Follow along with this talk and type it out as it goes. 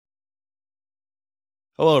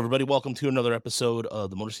Hello, everybody. Welcome to another episode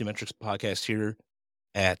of the Motor City Metrics podcast here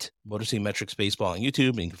at Motor City Metrics Baseball on YouTube.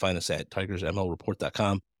 And you can find us at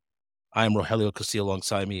TigersMLReport.com. I'm Rogelio Castillo.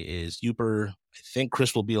 Alongside me is Uper. I think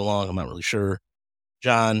Chris will be along. I'm not really sure.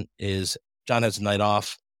 John has a night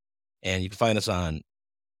off, and you can find us on,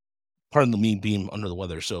 pardon me being under the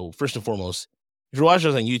weather. So first and foremost, if you're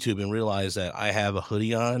watching us on YouTube and realize that I have a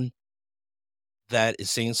hoodie on that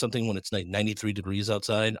is saying something when it's like 93 degrees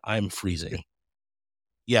outside, I'm freezing.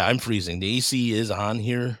 Yeah, I'm freezing. The AC is on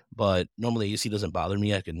here, but normally the AC doesn't bother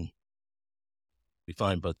me. I can be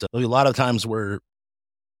fine. But there'll be a lot of times where,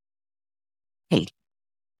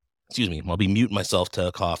 excuse me, I'll be muting myself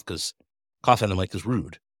to cough because coughing on the mic is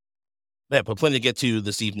rude. Yeah, but plenty to get to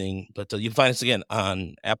this evening. But you can find us again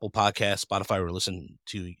on Apple Podcasts, Spotify, or listen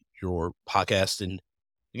to your podcast. And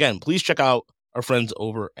again, please check out our friends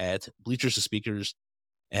over at Bleachers to Speakers,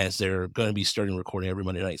 as they're going to be starting recording every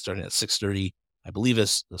Monday night, starting at 6:30. I believe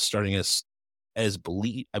as starting as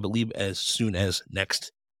soon as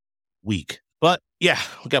next week. But yeah,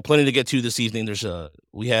 we got plenty to get to this evening.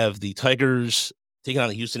 We have the Tigers taking on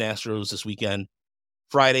the Houston Astros this weekend.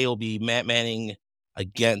 Friday will be Matt Manning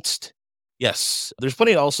against. Yes, there's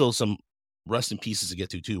plenty also some rest in pieces to get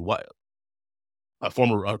to too. What a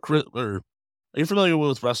former are you familiar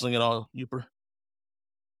with wrestling at all, Uper?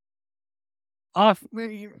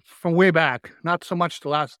 From way back, not so much the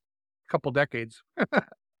last couple decades.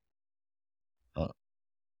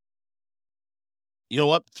 You know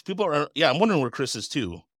what? I'm wondering where Chris is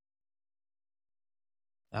too.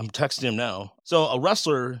 I'm texting him now. So a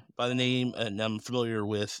wrestler by the name, and I'm familiar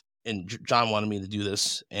with, and John wanted me to do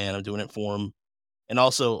this, and I'm doing it for him. And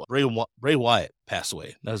also Bray Wyatt passed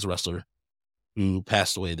away. That is a wrestler who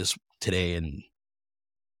passed away today. And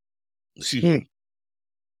excuse me.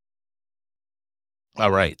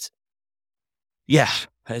 All right. Yeah,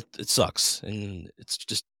 it sucks. And it's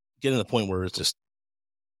just getting to the point where it's just,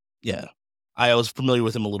 yeah. I was familiar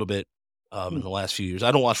with him a little bit in the last few years.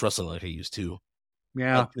 I don't watch wrestling like I used to.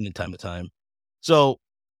 Yeah. From time to time. So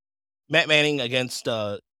Matt Manning against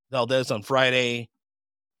Valdez on Friday.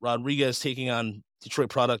 Rodriguez taking on Detroit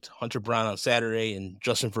product Hunter Brown on Saturday, and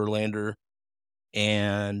Justin Verlander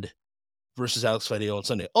and versus Alex Fideo on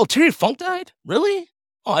Sunday. Oh, Terry Funk died? Really?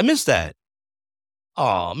 Oh, I missed that.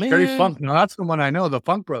 Oh, man. Terry Funk. No, that's the one I know, the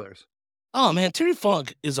Funk brothers. Oh, man. Terry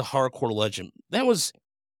Funk is a hardcore legend.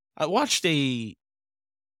 I watched a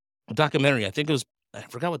documentary. I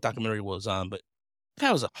forgot what documentary it was on, but that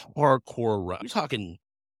guy was a hardcore run. You're talking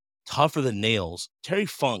tougher than nails. Terry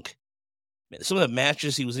Funk, man, some of the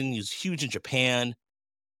matches he was in, he was huge in Japan.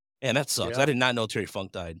 Man, that sucks. Yeah. I did not know Terry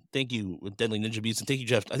Funk died. Thank you, Deadly Ninja Beats, and thank you,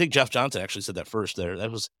 Jeff. I think Jeff Johnson actually said that first there.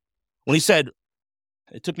 That was when he said,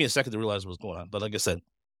 it took me a second to realize what was going on. But like I said,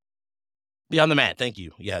 Beyond the Mat, thank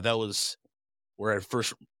you. Yeah, that was where I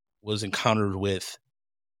first was encountered with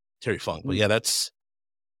Terry Funk. But yeah,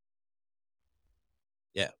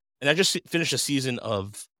 and I just finished a season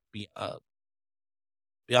of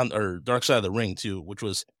Beyond or Dark Side of the Ring too, which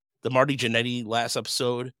was the Marty Jannetty last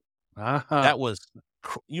episode. That was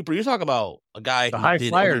you're talking about a guy the who High did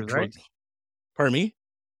Flyers, right? Pardon me?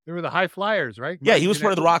 They were the High Flyers, right? Yeah, he was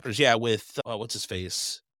part of the Rockers. Yeah, with what's his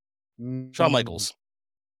face, Shawn Michaels,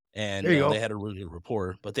 and they had a really good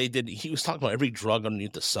rapport. But he was talking about every drug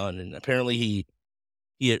underneath the sun, and apparently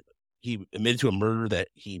he admitted to a murder that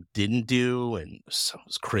he didn't do, and it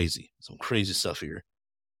was crazy. Some crazy stuff here.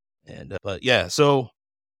 And but yeah, so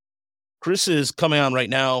Chris is coming on right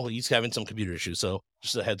now. He's having some computer issues, so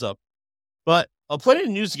just a heads up. But plenty of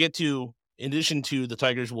news to get to. In addition to the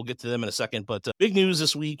Tigers, we'll get to them in a second. But big news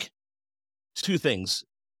this week: two things.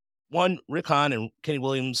 One, Rick Hahn and Kenny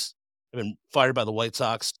Williams have been fired by the White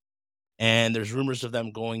Sox, and there's rumors of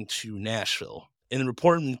them going to Nashville. In a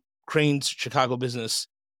report in Crane's Chicago Business,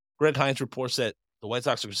 Greg Hines reports that the White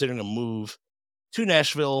Sox are considering a move to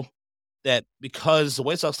Nashville, that because the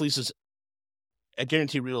White Sox leases a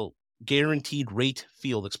guaranteed rate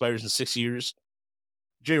field expires in 6 years,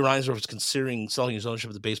 Jerry Reinsdorf is considering selling his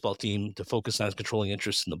ownership of the baseball team to focus on his controlling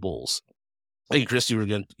interest in the Bulls. Thank you, Chris. You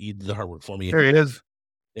did the hard work for me. There he is.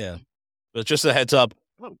 Yeah. But just a heads up,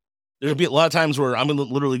 there'll be a lot of times where I'm going to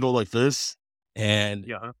literally go like this, and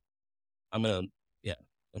I'm going to,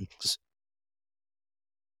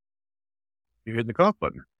 You hit the cough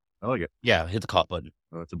button. I like it. Yeah, hit the cough button.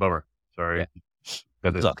 Oh, it's a bummer. Sorry.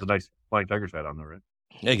 Got the nice Flying Tigers hat on though, right?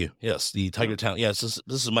 Thank you. Yes, the Tiger Town. Yes, this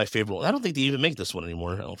is my favorite one. I don't think they even make this one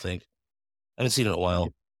anymore. I don't think. I haven't seen it in a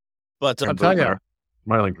while. But I'll tell you,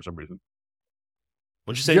 smiling for some reason.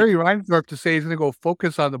 What'd you say? Jerry Reinsdorf to say he's going to go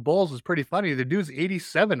focus on the Bulls is pretty funny. The dude's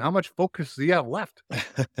 87. How much focus does he have left?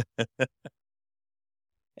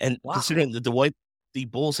 And considering that the White the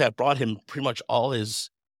Bulls have brought him pretty much all his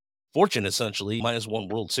fortune, essentially, minus one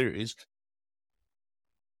World Series.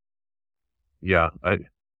 Yeah, I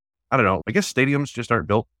don't know. I guess stadiums just aren't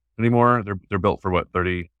built anymore. They're built for what,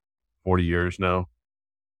 30, 40 years now.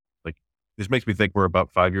 Like, this makes me think we're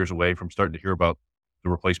about 5 years away from starting to hear about the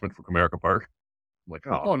replacement for Comerica Park. I'm like,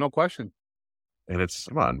 oh, no question. And it's,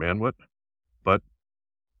 come on, man, what? But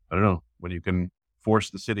I don't know, when you can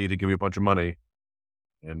force the city to give you a bunch of money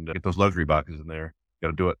and get those luxury boxes in there, you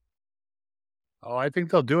got to do it. Oh, I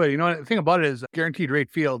think they'll do it. You know, the thing about it is Guaranteed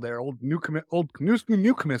Rate Field there, old New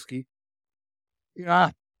Comiskey. Yeah.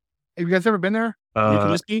 Have you guys ever been there? New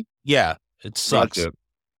Comiskey? Yeah, it sucks. It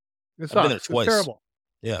sucks. I've been there twice. It's terrible.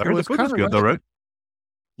 Yeah. I heard the food was good, though, right?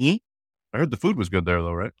 Hmm? I heard the food was good there,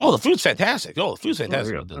 though, right? Oh, the food's fantastic. The food's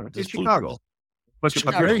fantastic. It's Chicago. Bunch of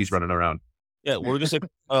Chicago's running around. Yeah, we're going to say,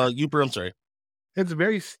 Uper, I'm sorry. It's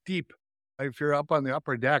very steep. If you're up on the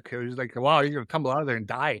upper deck, it was like, wow, you're going to tumble out of there and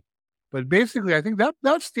die. But basically, I think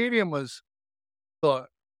that stadium was,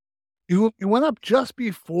 it went up just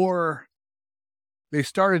before they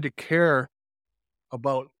started to care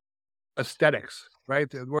about aesthetics, right?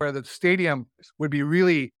 Where the stadium would be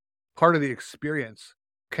really part of the experience.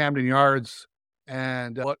 Camden Yards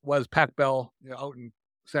and what was Pac Bell out in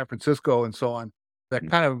San Francisco and so on.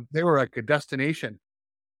 That they were like a destination.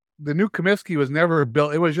 The New Comiskey was never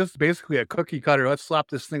built. It was just basically a cookie cutter. Let's slap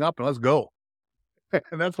this thing up and let's go.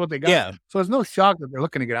 And that's what they got. Yeah. So it's no shock that they're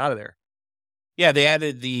looking to get out of there. Yeah, they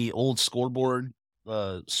added the old scoreboard,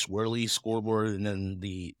 swirly scoreboard, and then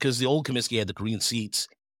because the old Comiskey had the green seats.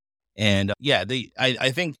 And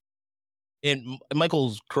I think, and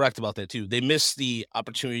Michael's correct about that too. They missed the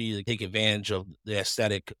opportunity to take advantage of the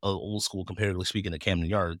aesthetic of old school, comparatively speaking, to Camden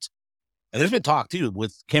Yards. And there's been talk too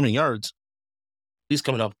with Camden Yards. He's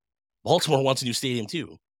coming up. Baltimore wants a new stadium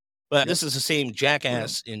too. But this is the same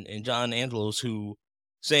jackass in John Angelos who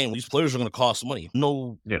saying these players are going to cost money.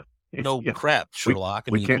 No crap, Sherlock.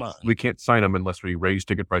 Come on. We can't sign them unless we raise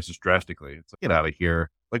ticket prices drastically. It's like, get out of here.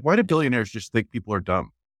 Like, why do billionaires just think people are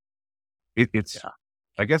dumb?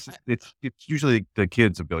 I guess it's usually the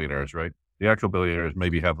kids of billionaires, right? The actual billionaires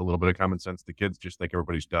maybe have a little bit of common sense. The kids just think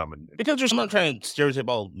everybody's dumb. Because I'm not trying to stereotype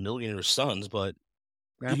all millionaire sons, but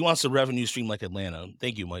he wants a revenue stream like Atlanta.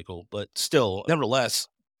 Thank you, Michael. But still, nevertheless,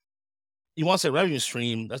 he wants a revenue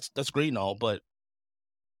stream. That's great and all, but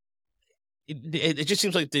it just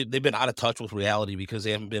seems like they've been out of touch with reality because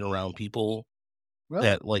they haven't been around people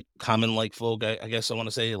that like common like folk. I guess I want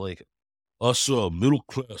to say like us middle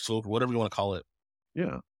class folk, whatever you want to call it.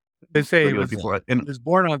 Yeah, they say he was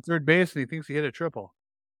born on third base and he thinks he hit a triple.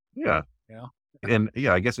 Yeah, and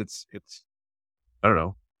I guess it's I don't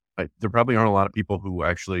know. There probably aren't a lot of people who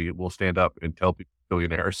actually will stand up and tell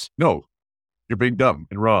billionaires, no, you're being dumb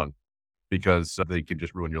and wrong, because they can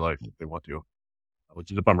just ruin your life if they want to,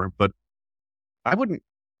 which is a bummer. But I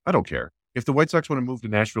don't care. If the White Sox want to move to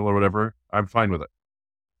Nashville or whatever, I'm fine with it.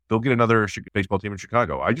 They'll get another baseball team in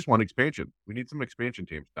Chicago. I just want expansion. We need some expansion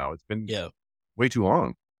teams now. It's been way too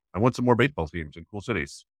long. I want some more baseball teams in cool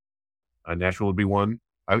cities. Nashville would be one.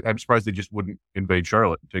 I'm surprised they just wouldn't invade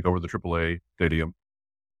Charlotte and take over the AAA stadium.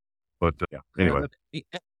 But anyway.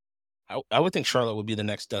 I would think Charlotte would be the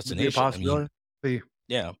next destination.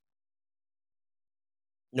 Yeah.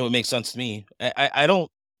 No, it makes sense to me. I don't.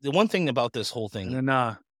 The one thing about this whole thing. And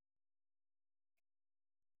then,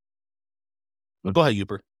 go ahead,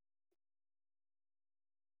 Uper.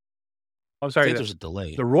 I'm sorry. There's a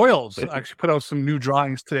delay. The Royals actually put out some new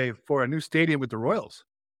drawings today for a new stadium with the Royals.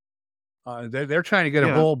 They're trying to get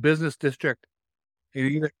a whole business district in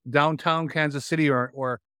either downtown Kansas City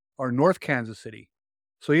or North Kansas City.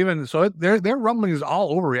 So their rumblings all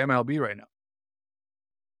over MLB right now.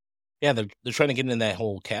 Yeah, they're trying to get in that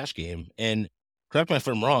whole cash game. And correct me if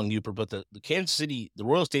I'm wrong, Uper, but the Kansas City, the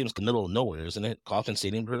Royal Stadium's in the middle of nowhere, isn't it? Kauffman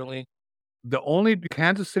Stadium currently.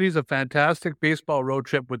 Kansas City is a fantastic baseball road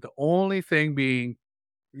trip, with the only thing being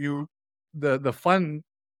the fun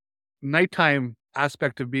nighttime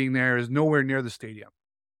aspect of being there is nowhere near the stadium.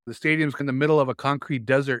 The stadium's in the middle of a concrete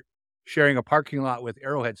desert, sharing a parking lot with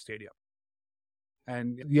Arrowhead Stadium.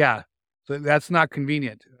 And so that's not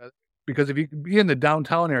convenient, because if you can be in the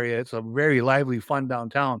downtown area, it's a very lively, fun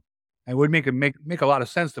downtown. And it would make a lot of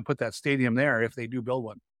sense to put that stadium there if they do build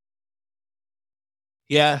one.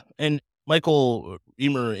 Yeah, and Michael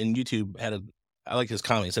Emer in YouTube I like his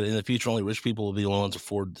comment. He said, in the future, only rich people will be the ones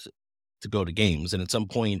afford to go to games. And at some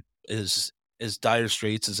point, as dire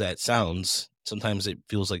straits as that sounds, sometimes it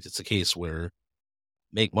feels like it's a case where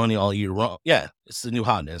make money all year round. Yeah, it's the new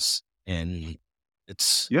hotness. And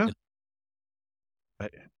it's... Yeah.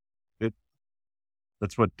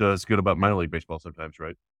 That's what is good about minor league baseball sometimes,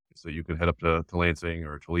 right? So you can head up to Lansing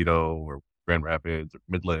or Toledo or Grand Rapids or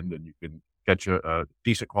Midland, and you can catch a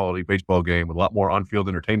decent quality baseball game with a lot more on-field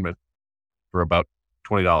entertainment for about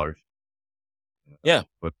 $20. Yeah,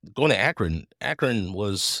 but going to Akron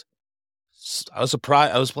was, I was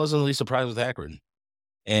surprised. I was pleasantly surprised with Akron,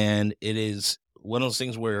 and it is one of those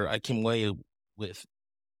things where I came away with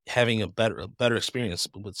having a better experience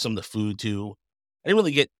with some of the food too. I didn't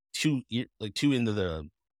really get too into the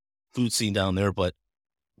food scene down there, but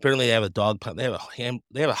apparently they have a dog. They have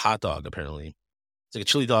They have a hot dog. Apparently, it's like a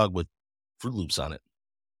chili dog with Fruit Loops on it.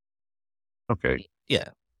 Okay, yeah.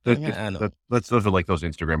 I know. Those are like those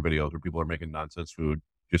Instagram videos where people are making nonsense food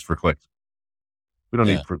just for clicks. We don't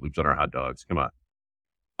need Fruit Loops on our hot dogs. Come on.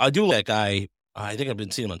 I do like that guy. I think I've been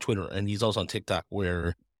seeing him on Twitter, and he's also on TikTok,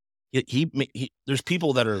 where he there's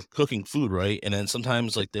people that are cooking food, right? And then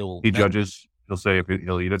sometimes like he judges. He'll say if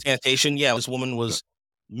he'll eat it. Sanitation. Yeah, this woman was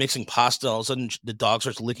mixing pasta. All of a sudden, the dog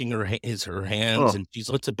starts licking her hands, and she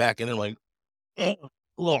puts it back in, and like,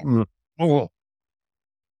 Well,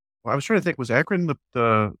 I was trying to think, was Akron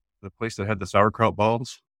the place that had the sauerkraut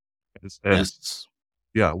balls? Yes.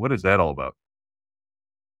 Yeah, what is that all about?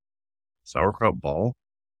 Sauerkraut ball?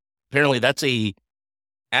 Apparently,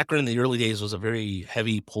 Akron in the early days was a very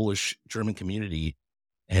heavy Polish German community,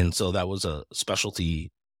 and so that was a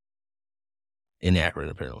specialty in Akron,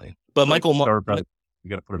 apparently. But Michael, you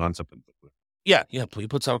got to put it on something. Yeah, you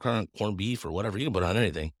put sauerkraut on corned beef or whatever. You can put it on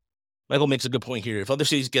anything. Michael makes a good point here. If other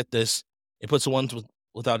cities get this, it puts the ones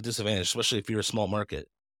without a disadvantage, especially if you're a small market,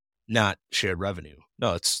 not shared revenue.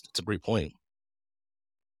 No, it's a great point.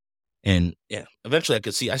 And yeah, eventually I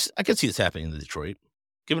could see this happening in Detroit.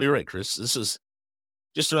 Give me right, Chris. This is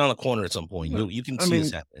just around the corner at some point. You can see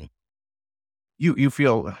this happening.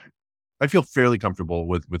 I feel fairly comfortable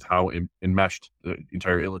with how enmeshed the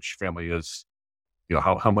entire Ilitch family is. You know,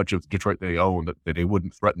 how much of Detroit they own, that they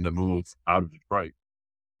wouldn't threaten to move out of Detroit.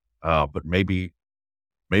 But maybe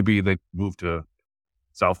they move to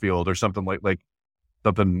Southfield or something like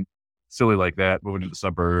something silly like that, moving to the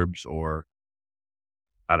suburbs, or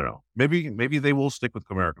I don't know. Maybe they will stick with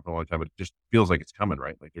Comerica for a long time. It just feels like it's coming,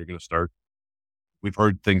 right? Like they're going to start. We've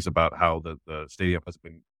heard things about how the stadium has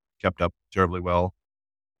been kept up terribly well.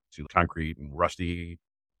 See the concrete and rusty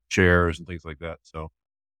chairs and things like that. So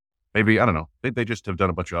maybe, I don't know. They just have done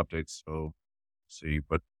a bunch of updates. So see,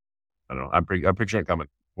 but I don't know. I'm picturing it coming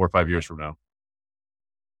 4 or 5 years from now.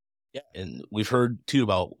 Yeah, and we've heard too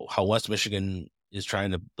about how West Michigan is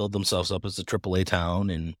trying to build themselves up as a AAA town,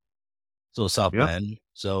 and so South Bend.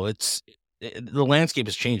 So the landscape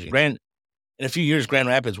is changing. In a few years, Grand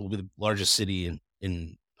Rapids will be the largest city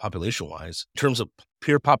in population wise, in terms of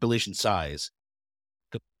pure population size,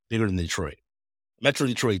 bigger than Detroit. Metro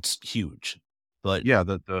Detroit's huge, but yeah,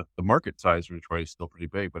 the market size for Detroit is still pretty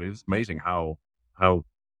big. But it is amazing how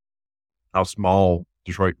small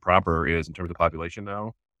Detroit proper is in terms of population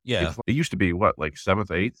now. Yeah, it used to be what, like 7th,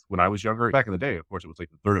 8th when I was younger. Back in the day, of course, it was like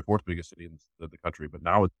the 3rd or 4th biggest city in the country. But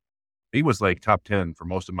now it was like top 10 for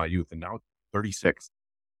most of my youth, and now it's 36.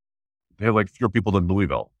 They have like fewer people than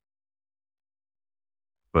Louisville.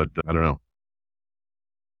 But I don't know.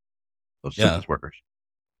 Those census workers.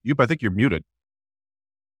 I think you're muted.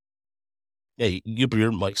 Yeah,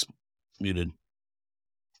 your mic's muted.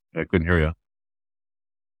 I couldn't hear you.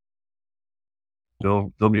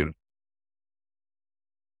 Still muted.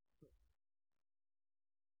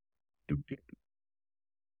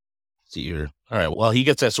 See here. All right. Well, he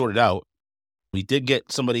gets that sorted out. We did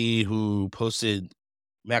get somebody who posted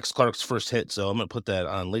Max Clark's first hit, so I'm going to put that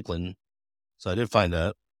on Lakeland. So I did find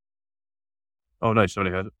that. Oh, nice.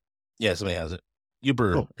 Somebody has it? Yeah, somebody has it.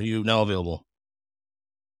 Uber, Are you now available?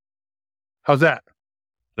 How's that?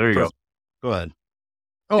 There you go. Go ahead.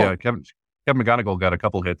 Oh, yeah. Kevin McGonigal got a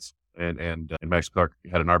couple hits, and Max Clark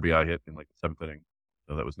had an RBI hit in like the 7th inning.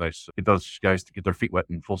 So that was nice. Get those guys to get their feet wet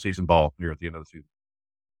in full season ball here at the end of the season.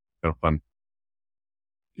 Kind of fun.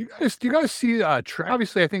 Do you guys see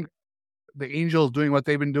obviously I think the Angels doing what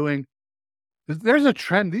they've been doing. There's a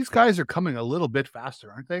trend. These guys are coming a little bit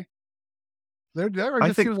faster, aren't they? There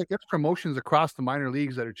just seems like there's promotions across the minor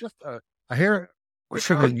leagues that are just a hair.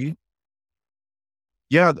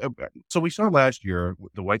 Yeah. So we saw last year,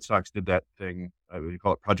 the White Sox did that thing. You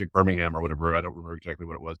call it Project Birmingham or whatever. I don't remember exactly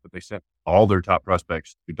what it was, but they sent all their top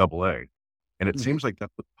prospects to AA. And it seems like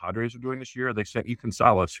that's what the Padres are doing this year. They sent Ethan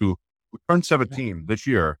Salas, who turned 17 this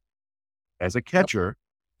year, as a catcher.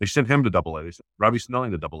 They sent him to AA. They sent Robbie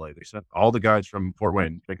Snelling to AA. They sent all the guys from Fort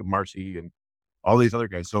Wayne, Jacob Marcy, and all these other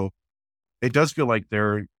guys. So it does feel like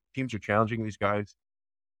their teams are challenging these guys.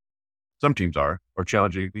 Some teams are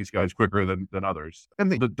challenging these guys quicker than others.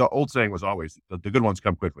 And the old saying was always, the good ones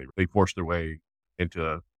come quickly. They force their way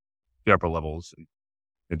into the upper levels.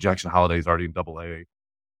 And Jackson Holiday's already in Double-A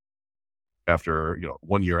after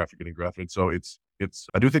 1 year after getting drafted. So it's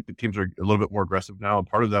I do think the teams are a little bit more aggressive now, and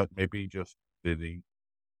part of that may be just the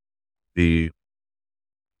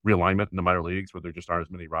realignment in the minor leagues where there just aren't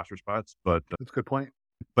as many roster spots. But that's a good point.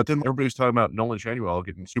 But then everybody's talking about Nolan Shanuel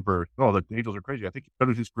getting super. Oh, the Angels are crazy. I think he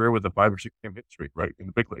started his career with a 5 or 6 game hit streak, right, in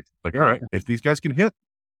the big leagues. Like, all right, if these guys can hit,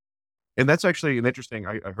 and that's actually an interesting.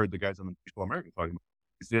 I heard the guys on the Baseball America talking about.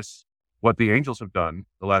 Is this what the Angels have done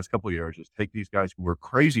the last couple of years? Is take these guys who were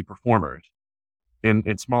crazy performers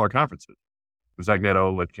in smaller conferences.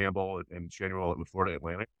 Zagnetto at Campbell and Shanuel with Florida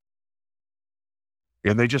Atlantic,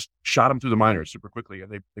 and they just shot them through the minors super quickly,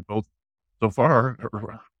 and they both so far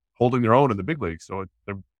are holding their own in the big leagues. So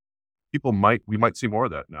we might see more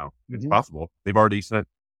of that now. It's possible. They've already sent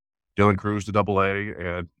Dylan Cruz to Double-A,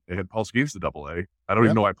 and they had Paul Skeens to Double-A. I don't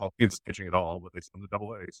even know why Paul Skeens is pitching at all, but they sent him to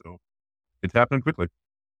Double-A. So it's happening quickly.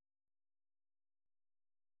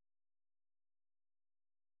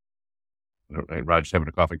 And Raj's having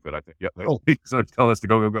a coughing fit, I think. Yeah, he's telling us to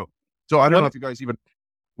go. So I don't know if you guys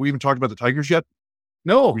we even talked about the Tigers yet.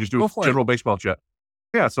 No, we just do a general baseball chat.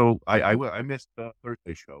 Yeah, so I missed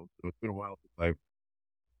Thursday's show. So it's been a while since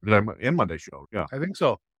I'm in Monday's show. Yeah, I think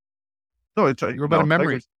so. No, it's you're about a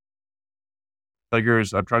memory.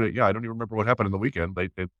 Tigers. I'm trying to. Yeah, I don't even remember what happened in the weekend.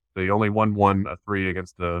 They only won 1-3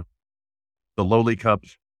 against the lowly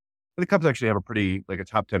Cubs. The Cubs actually have a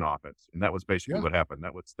top 10 offense, and that was basically what happened.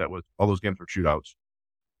 That was all those games were shootouts,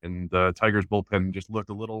 and the Tigers bullpen just looked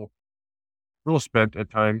a little spent at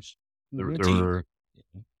times. They've done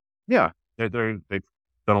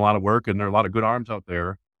a lot of work, and there are a lot of good arms out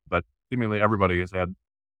there, but seemingly everybody has had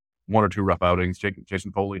one or two rough outings.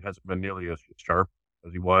 Jason Foley hasn't been nearly as sharp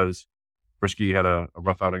as he was. Brisky had a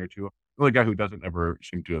rough outing or two. The only guy who doesn't ever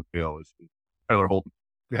seem to fail is Tyler Holton.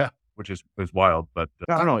 Yeah. Which is wild, but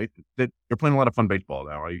I don't know. They're playing a lot of fun baseball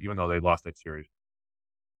now, right? Even though they lost that series.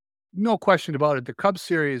 No question about it. The Cubs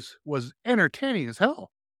series was entertaining as hell.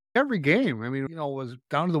 Every game, was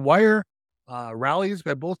down to the wire, rallies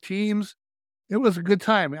by both teams. It was a good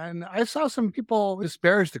time. And I saw some people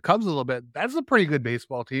disparage the Cubs a little bit. That's a pretty good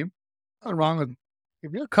baseball team. Nothing wrong with,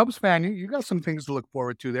 if you're a Cubs fan, you got some things to look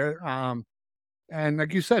forward to there. And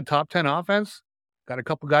like you said, top 10 offense. Got a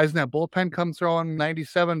couple guys in that bullpen come throwing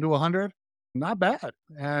 97 to 100. Not bad.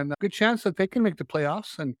 And a good chance that they can make the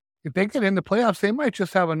playoffs. And if they get in the playoffs, they might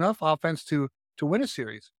just have enough offense to win a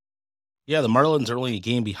series. Yeah, the Marlins are only a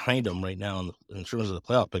game behind them right now in terms of the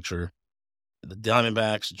playoff picture. The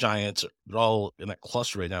Diamondbacks, Giants, they're all in that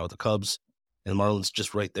cluster right now with the Cubs, and the Marlins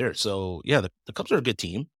just right there. So, yeah, the Cubs are a good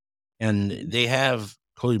team, and they have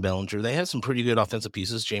Cody Bellinger. They have some pretty good offensive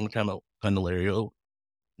pieces, Jamie Candelario.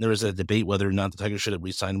 There was a debate whether or not the Tigers should have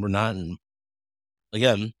re-signed him or not. And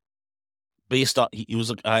again, based on, he was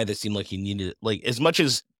a guy that seemed like he needed, like, as much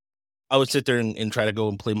as I would sit there and try to go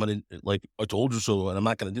and play money, like, I told you so, and I'm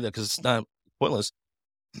not going to do that because it's not pointless.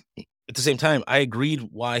 At the same time, I agreed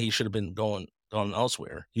why he should have been gone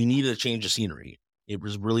elsewhere. He needed a change of scenery. It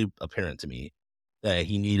was really apparent to me that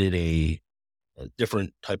he needed a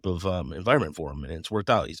different type of environment for him, and it's worked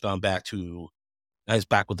out. He's gone back he's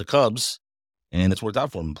back with the Cubs, and it's worked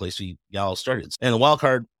out for him, the place he all started. And the wild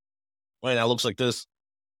card right now looks like this.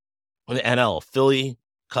 In the NL, Philly,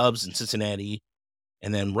 Cubs, and Cincinnati.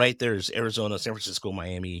 And then right there is Arizona, San Francisco,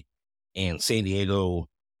 Miami, and San Diego,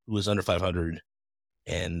 who is under 500.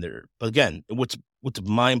 But again, what's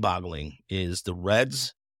mind-boggling is the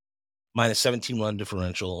Reds minus 17 run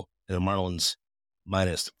differential and the Marlins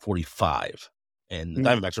minus 45. And the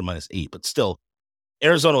Diamondbacks are minus 8. But still,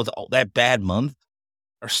 Arizona with that bad month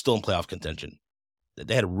are still in playoff contention.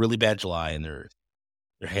 They had a really bad July, and they're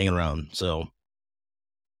hanging around. So,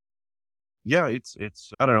 yeah, it's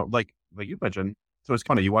I don't know, like you mentioned. So it's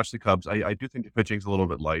funny. You watch the Cubs. I do think the pitching's a little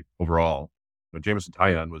bit light overall. Jameson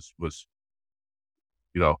Taillon was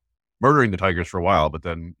murdering the Tigers for a while, but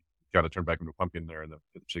then got to turn back into a pumpkin there in the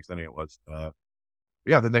sixth inning. It was.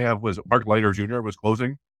 Then they was Mark Leiter Jr. was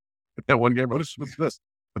closing that one game. What is this?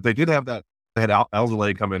 But they did have that. They had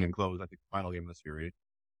Alzolay come in and close, I think, the final game of the series.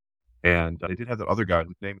 And they did have that other guy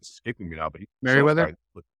whose name is escaping me now, but Merriweather.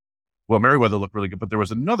 Well, Merriweather looked really good, but there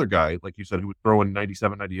was another guy, like you said, who was throwing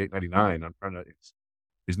 97, 98, 99. I'm trying to.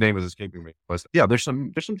 His name is escaping me. But yeah, there's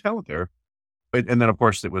some talent there. And then of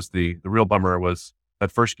course it was the real bummer was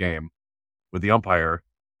that first game with the umpire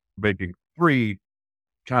making 3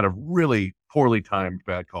 kind of really poorly timed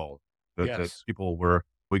bad calls that people were.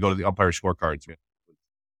 We go to the umpire scorecards.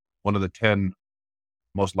 One of the 10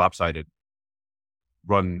 most lopsided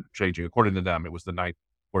run changing, according to them, it was the 9th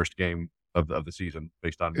worst game of the season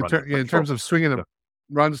based on in terms of swinging the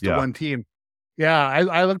runs to one team. Yeah,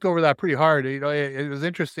 I looked over that pretty hard. You know, it was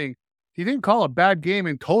interesting. He didn't call a bad game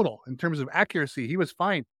in total in terms of accuracy. He was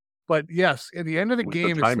fine. But yes, at the end of the What's the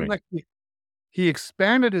game, it seemed timing? like he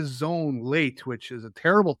expanded his zone late, which is a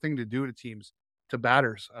terrible thing to do to teams, to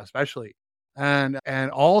batters especially. And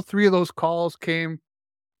all three of those calls came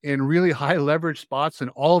in really high leverage spots, and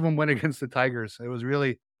all of them went against the Tigers. It was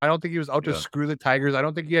really, I don't think he was out to Yeah. screw the Tigers. I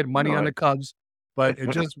don't think he had money No, on the Cubs, but it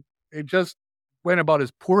just went about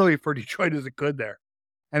as poorly for Detroit as it could there.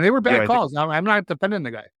 And they were bad I think, calls. I'm not defending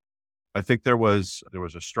the guy. I think there was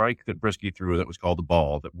a strike that Brisky threw that was called the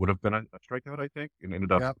ball that would have been a strikeout, I think, and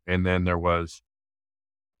ended up. Yep. And then there was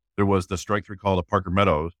the strike 3 call to Parker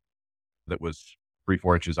Meadows that was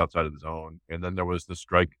 3-4 inches outside of the zone, and then there was the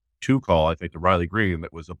strike 2 call, I think, to Riley Green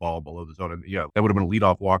that was a ball below the zone, and yeah, that would have been a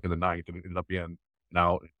leadoff walk in the ninth, and it ended up being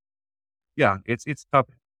now. Yeah, it's tough.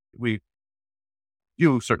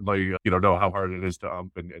 You certainly know how hard it is to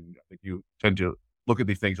ump, and I think you tend to look at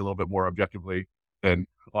these things a little bit more objectively than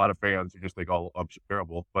a lot of fans who just think all umps are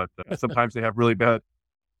terrible. But sometimes they have really bad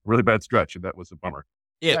stretch, and that was a bummer.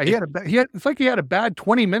 Yeah, he had it's like he had a bad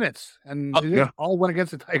 20 minutes, and it all went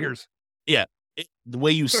against the Tigers. Yeah, the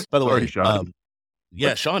way you, by the way, Sean.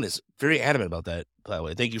 Yeah, Sean is very adamant about that. By the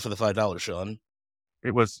way, thank you for the $5, Sean.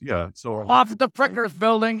 It was so off the Prickers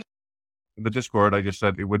building. In the Discord, I just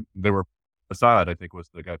said it would. They were Assad, I think, was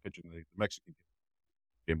the guy pitching the Mexican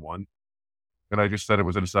game 1, and I just said it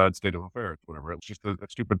was an Assad state of affairs. Whatever. It was just a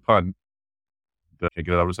stupid pun. Can't get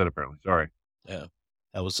it out of his head apparently. Sorry. Yeah,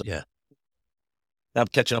 that was I'm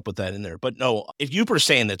catching up with that in there. But no, if Uper's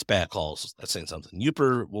saying that's bad calls, that's saying something.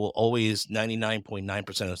 Uper will always 99.9%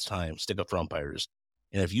 of the time stick up for umpires.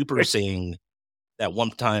 And if Uper is saying that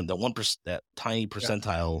one time, that tiny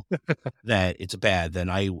percentile that it's bad, then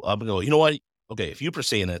I'm gonna go, you know what? Okay, if Uper's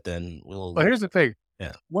saying it, then we'll. But here's the thing.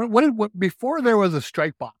 Yeah. What before there was a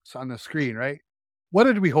strike box on the screen, right? What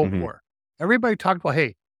did we hope for? Everybody talked about,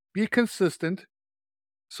 hey, be consistent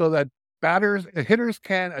so that hitters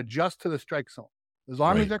can adjust to the strike zone. As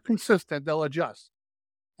long as they're consistent, they'll adjust.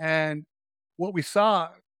 And what we saw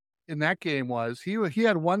in that game was he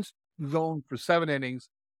had one zone for 7 innings,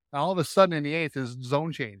 and all of a sudden in the 8th, his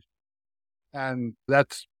zone changed. And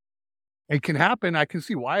it can happen. I can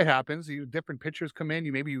see why it happens. Different pitchers come in.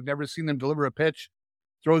 You've never seen them deliver a pitch,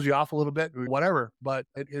 throws you off a little bit, whatever. But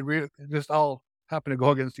it just all happened to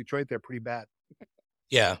go against Detroit there pretty bad.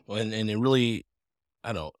 Yeah, and it really,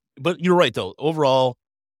 I don't know. But you're right, though. Overall,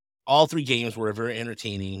 all 3 games were very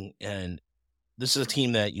entertaining, and this is a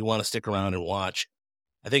team that you want to stick around and watch.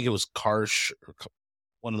 I think it was Karsh, or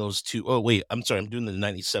one of those two. Oh, wait, I'm sorry. I'm doing the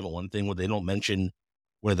 97 one thing where they don't mention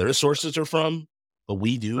where their sources are from, but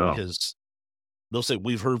we do because they'll say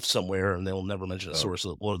we've heard somewhere, and they'll never mention a source,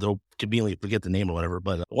 or they'll conveniently forget the name or whatever.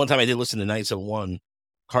 But one time I did listen to 97.1,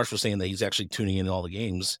 Karsh was saying that he's actually tuning in all the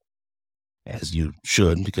games, as you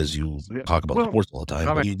should, because you talk about sports all the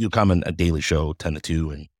time. But you do comment a daily show, 10 to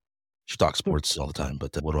 2, and you talk sports all the time.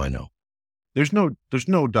 But what do I know? There's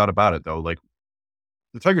no doubt about it, though. Like,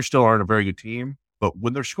 the Tigers still aren't a very good team, but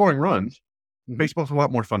when they're scoring runs, baseball's a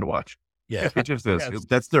lot more fun to watch. Yeah, it just is.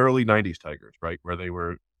 That's the early '90s Tigers, right, where they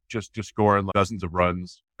were just scoring dozens of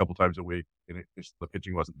runs a couple times a week, and the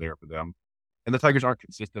pitching wasn't there for them. And the Tigers aren't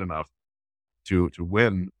consistent enough to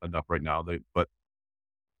win enough right now. They've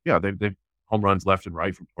home runs left and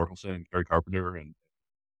right from Torkelson and Kerry Carpenter, and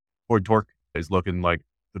Boyd Torque is looking like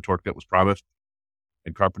the Torque that was promised.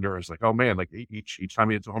 And Carpenter is like, oh man, like each time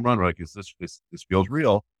he hits a home run, we're like, this feels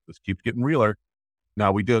real. This keeps getting realer.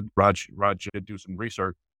 Now Raj did do some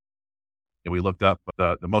research, and we looked up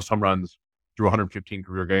the most home runs through 115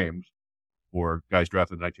 career games for guys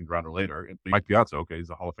drafted in the 19th round or later. And Mike Piazza, okay, he's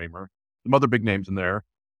a Hall of Famer. Some other big names in there.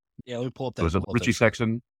 Yeah, let me pull up that. Was it Richie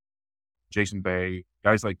Sexson, Jason Bay,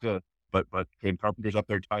 guys like this. But Kane Carpenter's up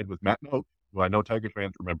there tied with Matt Note, who I know Tigers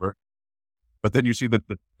fans remember. But then you see that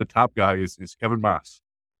the top guy is Kevin Maas,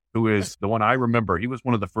 who is the one I remember. He was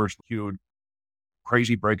one of the first huge,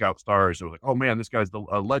 crazy breakout stars. It was like, oh man, this guy's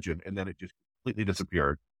a legend. And then it just completely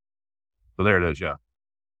disappeared. So there it is, yeah.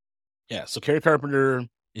 Yeah, so Kerry Carpenter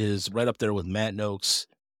is right up there with Matt Noakes.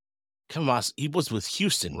 Kevin Maas, he was with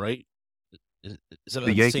Houston, right? Is that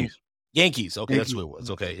the Yankees? Same? Yankees. Okay, that's what it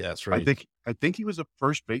was. Okay, yeah, that's right. I think he was a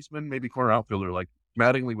first baseman, maybe corner outfielder. Like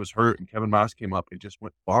Mattingly was hurt, and Kevin Maas came up and just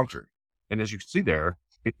went bonkers. And as you can see there,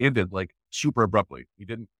 it ended like super abruptly. He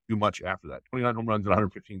didn't do much after that. 29 home runs in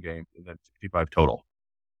 115 games, and then 65 total,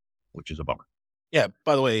 which is a bummer. Yeah.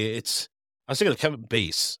 By the way, I was thinking of Kevin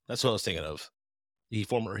Bass. That's what I was thinking of. The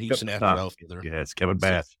former Houston outfielder. Yeah, it's Kevin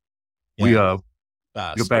Bass. Yeah.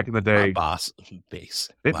 Go back in the day. Bass.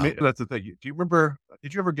 Wow. That's the thing. Do you remember?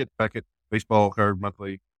 Did you ever get back at Baseball Card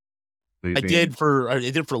Monthly? I did for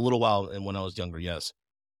a little while, and when I was younger, yes.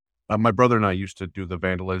 My brother and I used to do the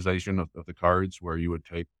vandalization of the cards, where you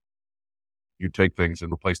take things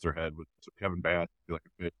and replace their head with Kevin Bath, like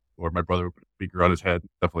a fish, or my brother would put a speaker on his head,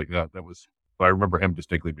 stuff like that. I remember him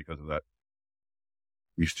distinctly because of that.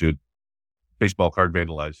 We used to baseball card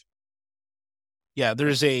vandalize. Yeah,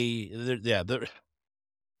 as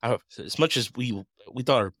much as we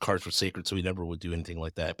thought our cards were sacred, so we never would do anything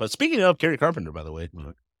like that. But speaking of Kerry Carpenter, by the way.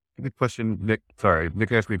 Good question, Nick. Sorry,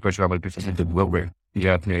 Nick asked me a question. I'm going to do something to Wilbur. He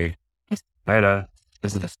asked me, I had a...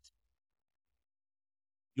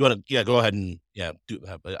 You want to, go ahead and, do.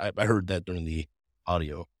 I heard that during the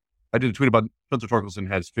audio. I did a tweet about Spencer Torkelson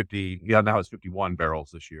has now has 51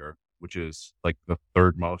 barrels this year, which is like the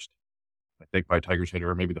third most, I think, by Tigers hitter,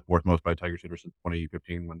 or maybe the fourth most by Tigers hitter since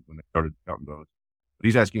 2015 when they started counting those. But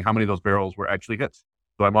he's asking how many of those barrels were actually hits.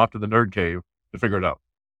 So I'm off to the nerd cave to figure it out.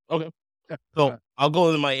 Okay. So I'll go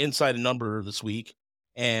into my inside number this week,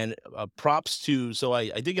 and props to, so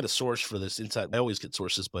I did get a source for this inside. I always get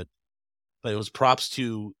sources, but it was props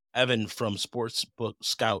to Evan from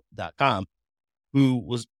sportsbookscout.com, who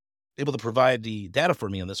was able to provide the data for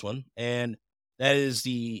me on this one. And that is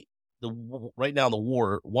the right now,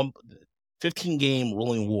 the 15 game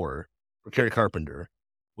rolling WAR for Kerry Carpenter,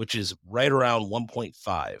 which is right around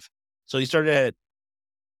 1.5. So he started at,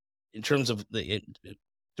 in terms of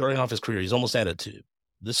starting off his career, he's almost at a 2.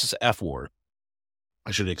 This is F WAR.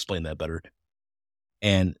 I should explain that better.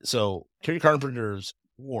 And so Kerry Carpenter's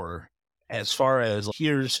WAR, as far as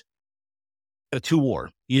here's a 2 WAR.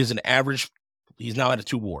 He is an average. He's now at a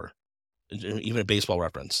 2 WAR, even a Baseball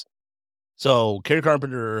Reference. So Kerry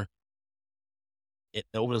Carpenter,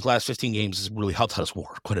 over his last 15 games, has really helped out his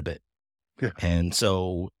WAR quite a bit. Yeah. And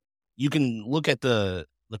so you can look at the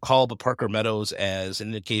call up of Parker Meadows as an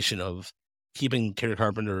indication of keeping Kerry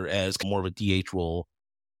Carpenter as more of a DH role.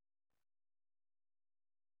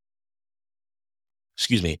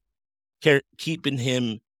 Excuse me. Keeping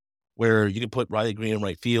him where you can put Riley Green in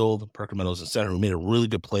right field, Parker Meadows in center, who made a really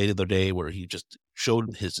good play the other day where he just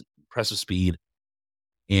showed his impressive speed.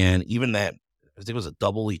 And even that, I think it was a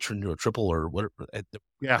double, he turned into a triple or whatever.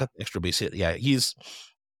 Extra base hit. Yeah,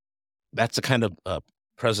 that's the kind of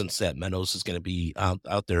presence that Meadows is going to be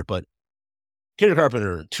out there. But Kerry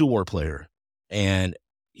Carpenter, 2 WAR player, and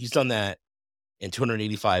he's done that in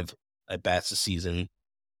 285 at bats this season.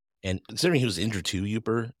 And considering he was injured too,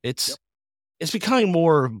 Uper, it's becoming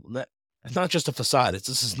more. It's not just a facade.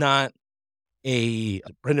 This is not a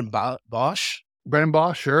Brendan Bosch. Brendan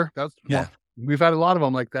Bosch, sure. We've had a lot of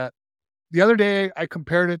them like that. The other day, I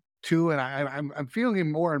compared it to, and I'm feeling it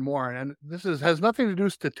more and more. And this has nothing to do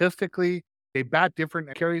statistically. They bat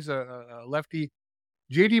different. Carries a lefty.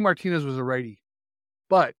 JD Martinez was a righty,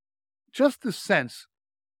 but just the sense.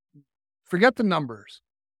 Forget the numbers.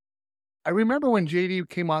 I remember when JD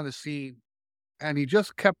came on the scene, and he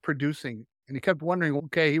just kept producing, and he kept wondering.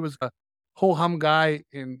 Okay, he was a ho-hum guy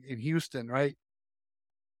in Houston, right?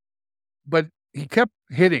 But he kept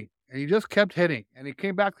hitting, and he just kept hitting, and he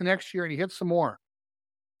came back the next year and he hit some more.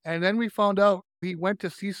 And then we found out he went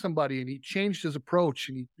to see somebody and he changed his approach,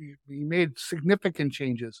 and he made significant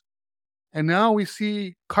changes. And now we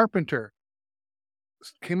see Carpenter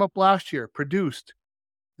came up last year, produced.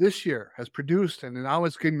 This year has produced, and now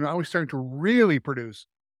he's starting to really produce.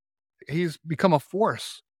 He's become a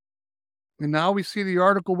force. And now we see the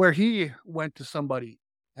article where he went to somebody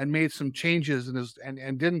and made some changes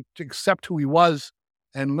and didn't accept who he was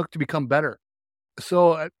and looked to become better.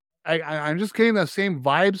 So I'm just getting the same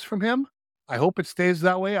vibes from him. I hope it stays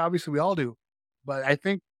that way. Obviously, we all do. But I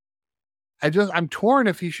think I'm torn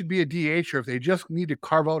if he should be a DH or if they just need to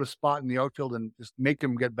carve out a spot in the outfield and just make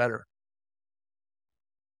him get better.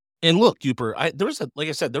 And look, Cooper, there was a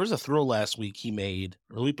throw last week he made,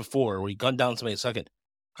 or the week before, where he gunned down somebody a second.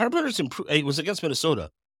 Carpenter's improved. It was against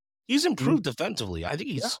Minnesota. He's improved defensively. I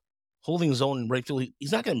think he's holding his own in right field.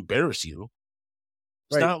 He's not going to embarrass you.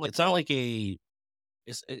 It's not like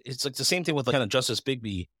it's like the same thing with kind of Justice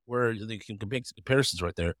Bigby, where they can make comparisons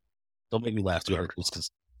right there. Don't make me laugh too hard.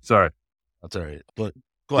 Sorry. That's all right. But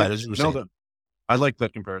go ahead. As you were saying. I like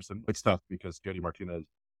that comparison. It's tough because JD Martinez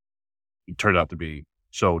turned out to be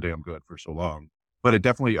so damn good for so long. But it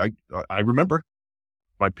definitely, I remember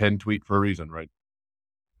my pen tweet for a reason, right?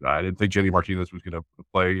 I didn't think JD Martinez was going to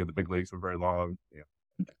play in the big leagues for very long. Yeah.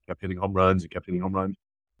 Kept hitting home runs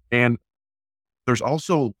and there's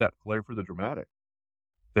also that flair for the dramatic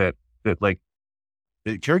that like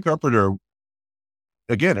Kerry Carpenter,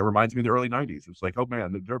 again, it reminds me of the early 90s. It's like, oh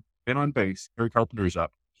man, they're been on base. Kerry Carpenter's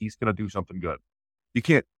up. He's going to do something good. You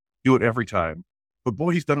can't do it every time, but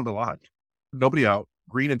boy, he's done it a lot. Nobody out.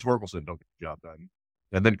 Green and Torkelson don't get the job done.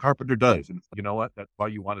 And then Carpenter does. And you know what? That's why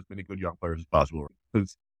you want as many good young players as possible.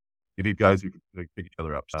 Because you need guys who can pick each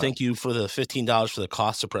other up. Thank you for the $15 for the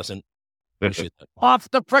cost suppressant. Appreciate that. Off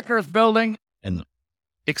the Prickers building. And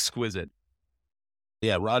exquisite.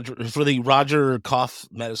 Yeah, for the Roger Cough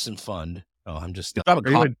Medicine Fund. Oh, I'm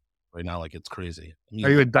coughing right now like it's crazy. Are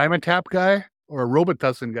you a Diamond Tap guy or a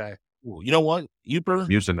Robitussin guy? Ooh, you know what?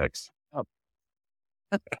 Mucinex. Oh.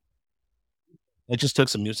 I just took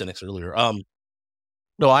some Mucinex earlier.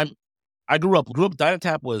 No, I grew up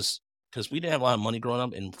Dynatap was because we didn't have a lot of money growing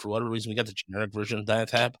up, and for whatever reason we got the generic version of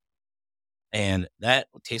Dynatap, and that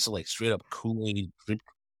tasted like straight up Kool-Aid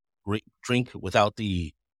drink without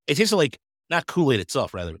it tasted like not Kool-Aid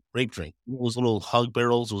itself, rather grape drink. Those little jug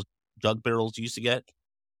barrels you used to get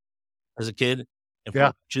as a kid. And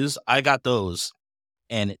for lunches, I got those,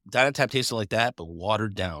 and Dynatap tasted like that, but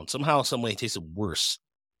watered down. Somehow, some way, it tasted worse.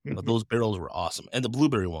 But those barrels were awesome, and the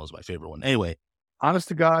blueberry one was my favorite one. Anyway, honest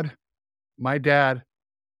to God, my dad,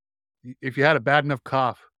 if you had a bad enough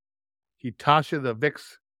cough, he'd toss you the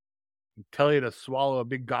Vicks and tell you to swallow a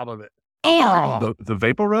big goblet of it. Oh, the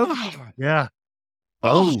vapor rub? Yeah.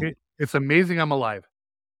 Oh, it's amazing I'm alive.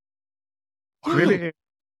 Really,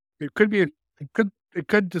 it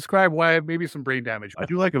could describe why I have maybe some brain damage. I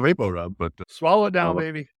do like a vapor rub, but swallow it down,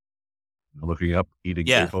 baby. Looking up eating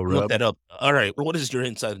vapor rub. Look that up. All right, what is your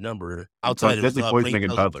inside number outside of deadly poisoning in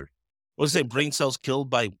toddlers? What does it say? Brain cells killed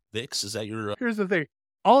by Vicks? Is that your? Here's the thing: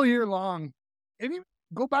 all year long, and even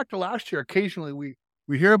go back to last year. Occasionally, we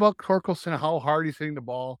hear about Torkelson and how hard he's hitting the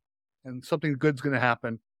ball, and something good's going to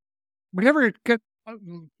happen. We never get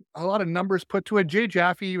a lot of numbers put to it. Jay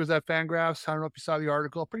Jaffe was at Fangraphs. I don't know if you saw the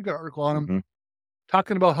article. Pretty good article on him,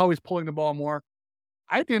 talking about how he's pulling the ball more.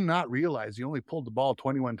 I did not realize he only pulled the ball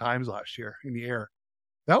 21 times last year in the air.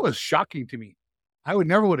 That was shocking to me. I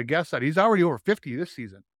would have guessed that. He's already over 50 this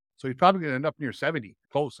season. So he's probably going to end up near 70.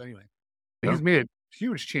 Close, anyway. Yeah. He's made a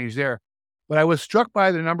huge change there. But I was struck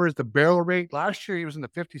by the numbers, the barrel rate. Last year, he was in the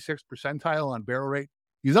 56th percentile on barrel rate.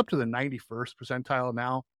 He's up to the 91st percentile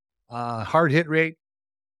now. Hard hit rate,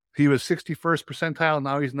 he was 61st percentile.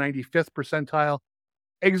 Now he's 95th percentile.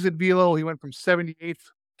 Exit velo, he went from 78th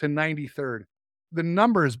to 93rd. The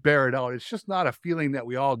numbers bear it out. It's just not a feeling that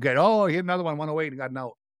we all get. Oh, he hit another one, 108 and got an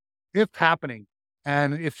out. It's happening.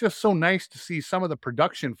 And it's just so nice to see some of the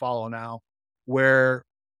production follow now where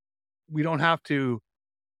we don't have to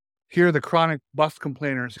hear the chronic bust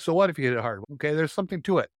complainers. So what if you hit it hard? Okay, there's something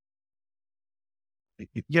to it.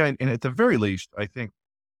 Yeah, and at the very least, I think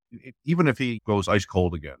even if he goes ice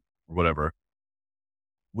cold again or whatever,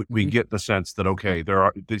 we get the sense that, okay,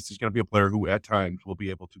 this is going to be a player who at times will be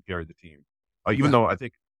able to carry the team. Even though I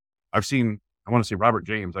think I want to say Robert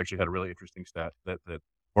James actually had a really interesting stat that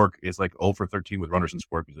Tork is like 0 for 13 with runners in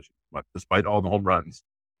scoring position. But despite all the home runs,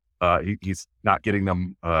 he's not getting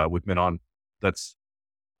them with men on. That's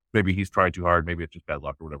maybe he's trying too hard. Maybe it's just bad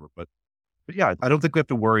luck or whatever. But yeah, I don't think we have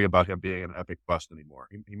to worry about him being an epic bust anymore.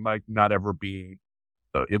 He might not ever be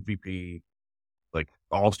the MVP, like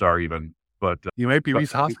all-star even. But he might be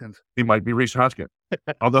Rhys Hoskins. He might be Rhys Hoskins.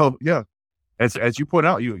 Although, yeah. As you point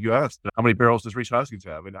out, you asked how many barrels does Rhys Hoskins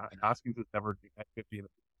have, and Hoskins has never hit 50.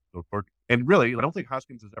 And really, I don't think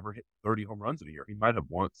Hoskins has ever hit 30 home runs in a year. He might have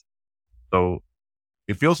once. So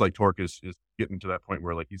it feels like Tork is getting to that point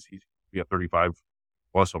where like he's a 35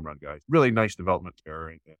 plus home run guy. Really nice development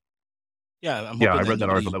there. Yeah, I read that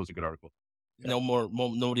article. That was a good article.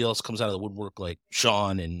 Nobody else comes out of the woodwork like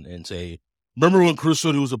Sean and say, remember when Chris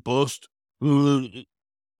said he was a bust?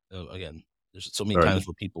 Again, there's so many times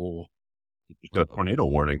where people. Got a tornado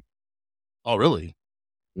warning. Oh, really?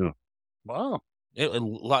 Yeah. Wow.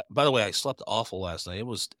 By the way, I slept awful last night. It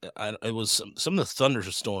was some of the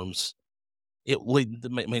thunderstorms. My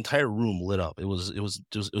entire room lit up. It was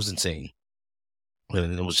insane.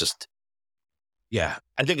 And it was just, yeah.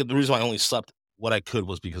 I think the reason why I only slept what I could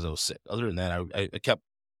was because I was sick. Other than that,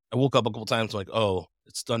 I woke up a couple times like, oh,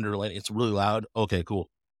 it's thunder, it's really loud. Okay, cool.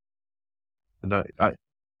 And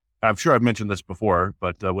I'm sure I've mentioned this before,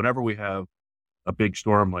 but whenever we have a big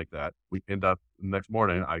storm like that, we end up the next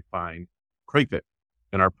morning, I find crayfish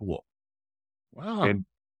in our pool. Wow. And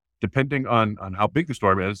depending on how big the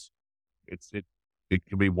storm is, it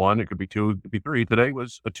could be 1, it could be 2, it could be 3. Today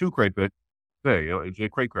was a 2 crayfish day. It's a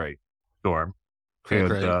cray storm.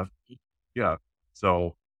 Cray. Yeah.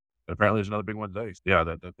 So apparently there's another big one today. Yeah,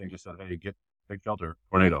 that thing just said, hey, take shelter,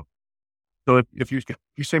 tornado. So if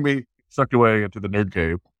you see me sucked away into the nerd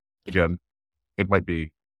cave again, it might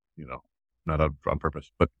be, not on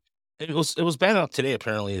purpose, but it was bad enough today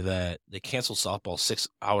apparently that they canceled softball 6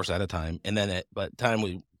 hours at a time, and then by the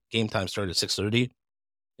time game time started at 6:30,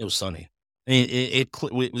 it was sunny. I mean,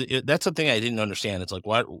 that's something I didn't understand. It's like,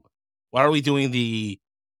 why are we doing the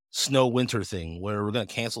snow winter thing where we're going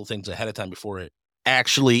to cancel things ahead of time before it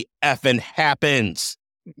actually effing happens?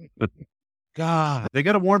 God, they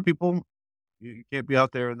got to warn people. You can't be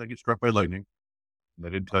out there and they get struck by lightning. They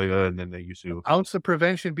didn't tell you, and then they used to. Ounce of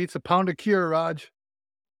prevention beats a pound of cure, Raj.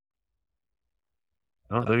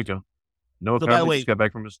 Oh, there you go. Noah So by the Conley way- just got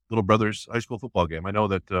back from his little brother's high school football game. I know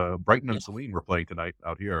that Brighton and Saline were playing tonight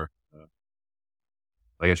out here.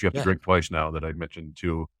 I guess you have to drink twice now that I mentioned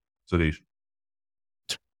two cities.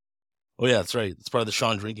 Oh, yeah, that's right. It's part of the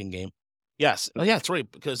Sean drinking game. Yes. Oh, yeah, that's right.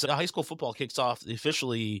 Because high school football kicks off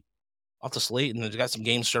officially off the slate, and they've got some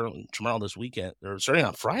games starting tomorrow this weekend. They're starting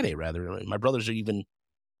on Friday, rather. My brother,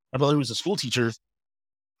 who's a school teacher,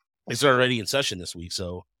 is already in session this week.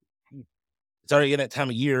 So it's already in that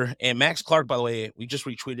time of year. And Max Clark, by the way, we just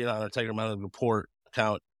retweeted on our Tiger Mountain Report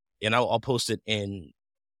account, and I'll post it in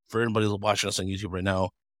for everybody who's watching us on YouTube right now.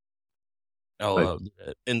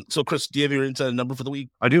 And so, Chris, do you have your inside number for the week?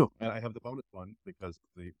 I do, and I have the bonus one because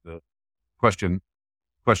the question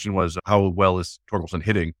was how well is Torkelson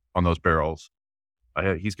hitting on those barrels?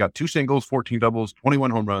 He's got 2 singles, 14 doubles,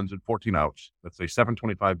 21 home runs, and 14 outs. That's a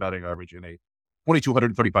 725 batting average and a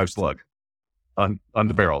 2,235 slug on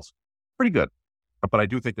the barrels. Pretty good, but I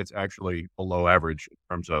do think that's actually below average in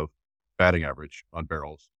terms of batting average on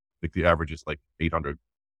barrels. I think the average is like 800.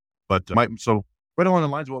 But so right along the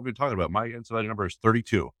lines of what we've been talking about, my inside number is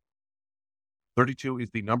 32. 32 is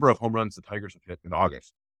the number of home runs the Tigers have hit in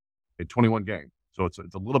August in 21 games. So it's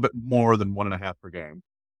a little bit more than 1.5 per game.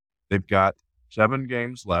 They've got 7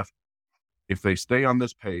 games left. If they stay on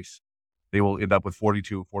this pace, they will end up with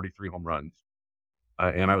 42, 43 home runs.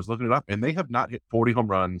 And I was looking it up, and they have not hit 40 home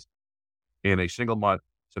runs in a single month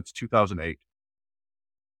since 2008.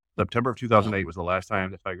 September of 2008 was the last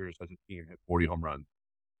time the Tigers as a team hit 40 home runs.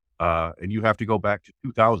 And you have to go back to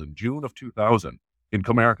 2000, June of 2000, in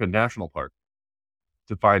Comerica National Park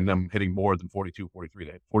to find them hitting more than 42, 43.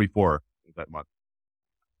 They hit 44 that month.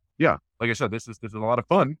 Yeah, like I said, this is a lot of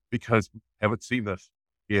fun because we haven't seen this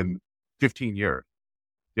in 15 years.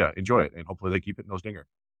 Yeah, enjoy it, and hopefully they keep hitting those dingers.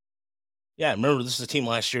 Yeah, remember, this is a team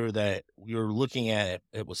last year that we were looking at.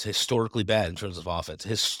 It was historically bad in terms of offense.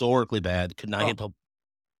 Historically bad. Could not hit a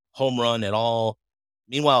home run at all.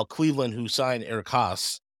 Meanwhile, Cleveland, who signed Eric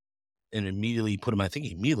Haas and immediately put him, I think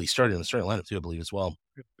he immediately started in the starting lineup too, I believe, as well.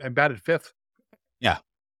 And batted 5th. Yeah.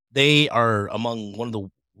 They are among one of the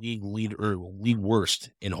league worst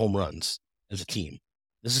in home runs as a team.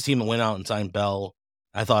 This is a team that went out and signed Bell.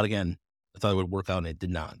 I thought it would work out, and it did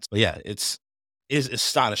not. But yeah, it is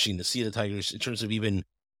astonishing to see the Tigers in terms of even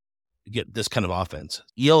get this kind of offense.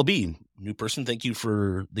 ELB, new person, thank you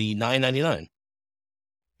for the $9.99.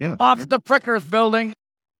 Yeah. Off the Prickers building.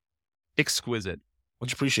 Exquisite.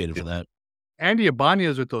 Much appreciated for that. Andy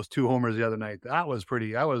Ibanez with those 2 homers the other night. That was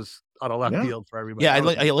out of left field for everybody. Yeah,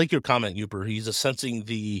 I like your comment, Uper. He's sensing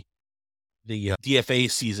the DFA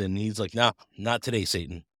season. He's like, nah, not today,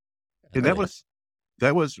 Satan. And that was,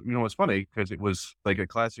 it's funny because it was like a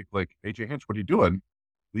classic, like, AJ Hinch, what are you doing?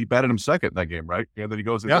 He batted him second in that game, right? And then he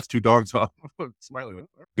goes and gets 2 dogs off. Smiley,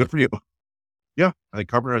 good for you. Yeah, I think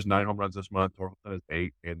Carpenter has 9 home runs this month. Torkelson has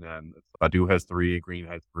 8, and then Badu has 3, Green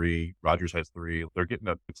has 3, Rogers has 3. They're getting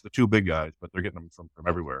it's the 2 big guys, but they're getting them from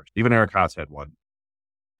everywhere. Even Eric Haas had 1.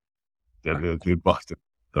 Dude, Boston.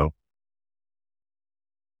 So,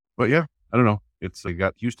 but yeah, I don't know. They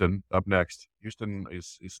got Houston up next. Houston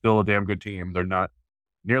is still a damn good team. They're not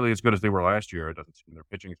nearly as good as they were last year. It doesn't seem their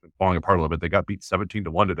pitching has been falling apart a little bit. They got beat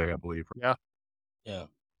 17-1 today, I believe. Yeah. Yeah.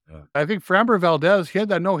 I think Framber Valdez, he had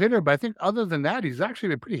that no-hitter, but I think other than that, he's actually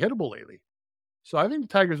been pretty hittable lately. So I think the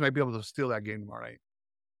Tigers might be able to steal that game tomorrow night.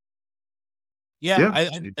 Yeah. I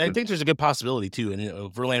think there's a good possibility, too. And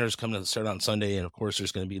Verlander's coming to start on Sunday, and of course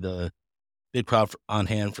there's going to be the big crowd on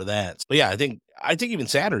hand for that. But yeah, I think even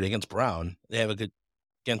Saturday against Brown, they have a good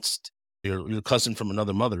against your cousin from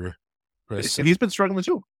another mother, Chris. And he's been struggling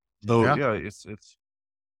too. So they're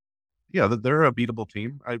a beatable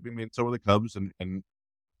team. I mean, so are the Cubs, and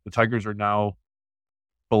the Tigers are now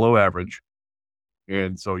below average,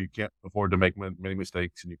 and so you can't afford to make many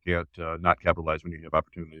mistakes, and you can't not capitalize when you have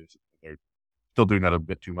opportunities. They're still doing that a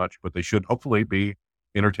bit too much, but they should hopefully be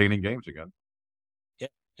entertaining games again. Yeah,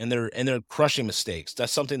 and they're crushing mistakes.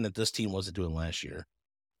 That's something that this team wasn't doing last year.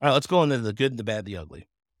 All right, let's go into the good, the bad, the ugly.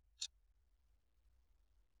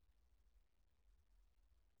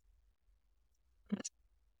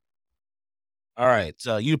 All right,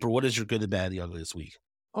 Uper, what is your good, the bad, the ugly this week?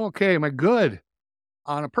 Okay, my good.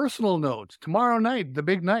 On a personal note, tomorrow night, the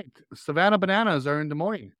big night, Savannah Bananas are in Des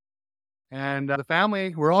Moines. And the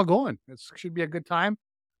family, we're all going. It should be a good time.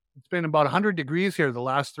 It's been about 100 degrees here the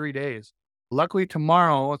last 3 days. Luckily,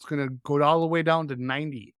 tomorrow it's going to go all the way down to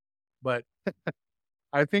 90. But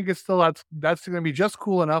I think it's still that's going to be just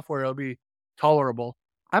cool enough where it'll be tolerable.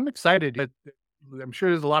 I'm excited. I'm sure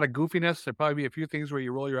there's a lot of goofiness. There'll probably be a few things where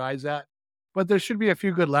you roll your eyes at, but there should be a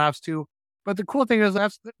few good laughs too. But the cool thing is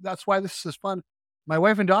that's why this is fun. My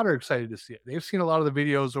wife and daughter are excited to see it. They've seen a lot of the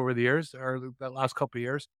videos over the years, or the last couple of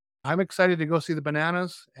years. I'm excited to go see the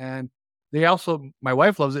Bananas, and my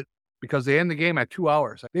wife loves it because they end the game at 2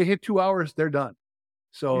 hours. They hit 2 hours, they're done.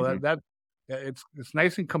 So it's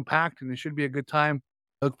nice and compact, and it should be a good time.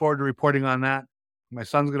 I look forward to reporting on that. My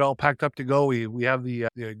son's got all packed up to go. We have the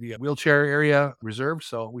wheelchair area reserved,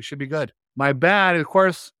 so we should be good. My bad, of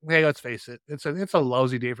course. Hey, let's face it. It's a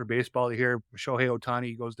lousy day for baseball to hear Shohei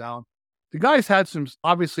Ohtani goes down. The guy's had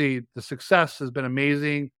obviously the success has been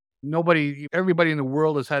amazing. Everybody in the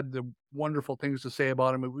world has had the wonderful things to say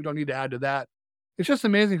about him. We don't need to add to that. It's just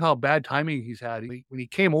amazing how bad timing he's had. When he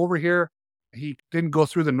came over here, he didn't go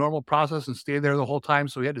through the normal process and stay there the whole time.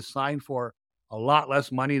 So he had to sign for a lot less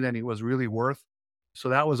money than he was really worth. So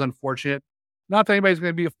that was unfortunate. Not that anybody's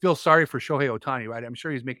going to feel sorry for Shohei Ohtani, right? I'm sure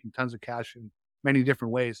he's making tons of cash in many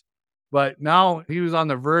different ways. But now he was on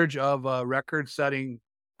the verge of a record-setting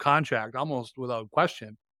contract, almost without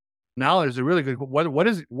question. Now there's a really good. What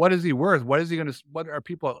is he worth? What are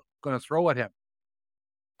people going to throw at him?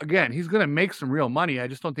 Again, he's going to make some real money. I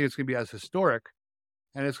just don't think it's going to be as historic.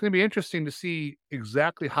 And it's going to be interesting to see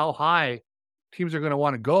exactly how high teams are going to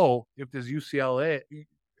want to go if this UCL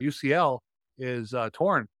is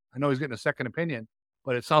torn. I know he's getting a second opinion,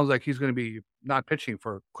 but it sounds like he's going to be not pitching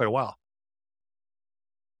for quite a while.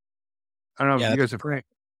 I don't know if you guys have heard.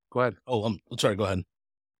 Go ahead. Oh, I'm sorry. Go ahead.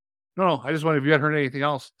 No. I just wondered if you had heard anything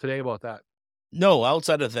else today about that. No,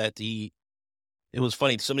 outside of that, it was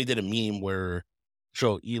funny. Somebody did a meme where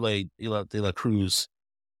show Eli De La Cruz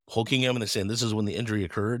poking him and they're saying this is when the injury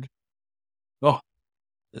occurred. Oh,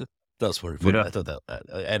 that's very funny. Yeah. I thought that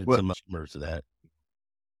added some humor to that.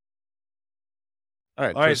 All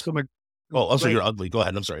right. So you're ugly. Go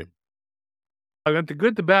ahead. I'm sorry. I went the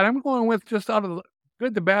good, the bad. I'm going with just out of the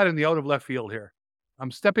good, the bad, and the out of left field here. I'm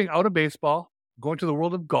stepping out of baseball, going to the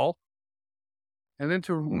world of golf, and then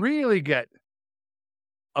to really get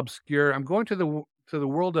obscure, I'm going to the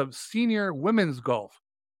world of senior women's golf.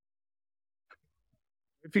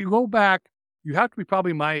 If you go back, you have to be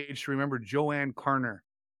probably my age to remember Joanne Carner,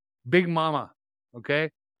 Big Mama. Okay.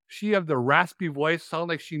 She had the raspy voice,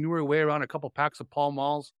 sounded like she knew her way around a couple packs of Pall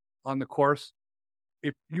Malls on the course.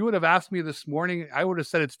 If you would have asked me this morning, I would have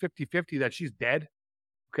said it's 50-50 that she's dead.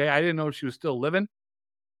 Okay, I didn't know she was still living.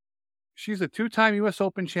 She's a 2-time U.S.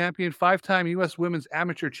 Open champion, 5-time U.S. Women's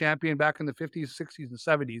Amateur champion back in the 50s, 60s, and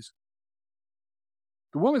 70s.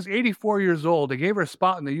 The woman's 84 years old. They gave her a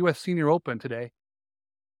spot in the U.S. Senior Open today.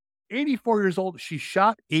 84 years old. She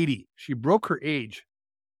shot 80. She broke her age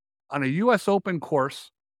on a U.S. Open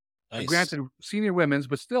course. Nice. Granted, senior women's,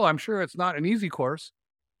 but still, I'm sure it's not an easy course.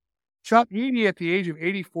 Shot 80 at the age of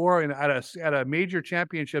 84 and at a major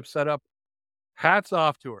championship setup. Hats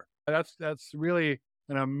off to her. That's really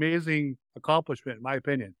an amazing accomplishment, in my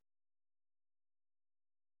opinion.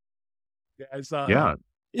 Yeah,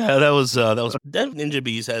 that was Ninja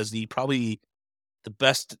Bees has probably the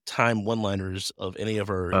best time one-liners of any of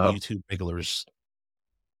our YouTube regulars.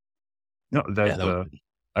 No,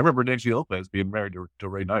 I remember Nancy Lopez being married to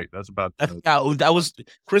Ray Knight. That's about that was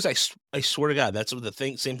Chris. I swear to God, that's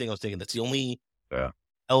the same thing I was thinking. That's the only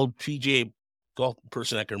LPGA golf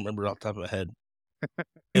person I can remember off the top of my head.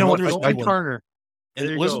 You know what? Turner.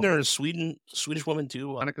 And wasn't there a Swedish woman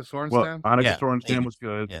too? Annika Sorenstam. Well, Annika Sorenstam was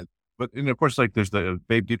good. Yeah. But and of course, like there's the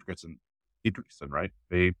Babe Dietrichson, right?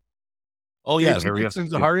 Babe. Oh yeah, Dietrichson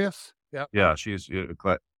Zaharias. Yeah. Yeah, she's.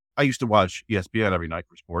 I used to watch ESPN every night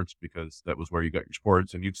for sports because that was where you got your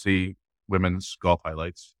sports, and you'd see women's golf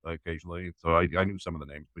highlights occasionally. So I knew some of the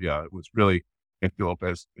names, but yeah, it was really Nancy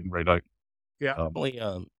Lopez and Ray Knight. Yeah,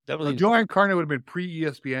 definitely. Joanne Carner would have been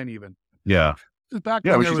pre-ESPN even. Yeah. Back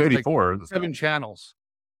when she's 84. Like 7 channels.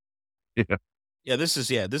 Yeah. Yeah, this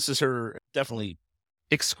is her definitely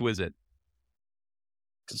exquisite.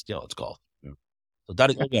 Because it's golf. Yeah. So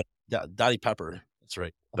Dottie Pepper. That's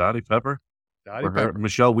right. Dottie Pepper.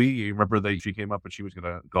 Michelle Wie, you remember she came up and she was going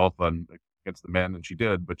to golf against the men, and she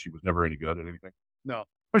did, but she was never any good at anything. No.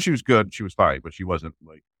 But she was good. She was fine, but she wasn't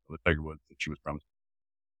like the Tiger Woods that she was promised.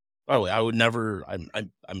 By the way, I would never.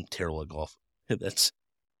 I'm terrible at golf. That's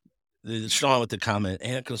Sean with the comment.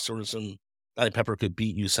 Annika Sorenstam, Dottie Pepper could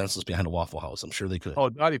beat you senseless behind a Waffle House. I'm sure they could. Oh,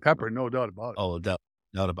 Dottie Pepper, no doubt about it. Oh, doubt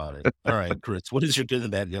about it. All right, Chris, what is your good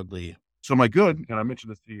and bad, the ugly? So my good, and I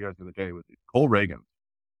mentioned this to you guys the other day, was Cole Reagan.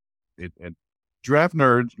 And Draft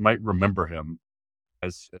nerds might remember him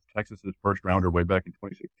as Texas's first rounder way back in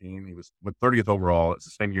 2016. He was 30th overall. It's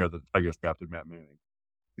the same year that the Tigers drafted Matt Manning.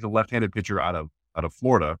 He's a left-handed pitcher out of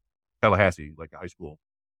Florida, Tallahassee, like a high school.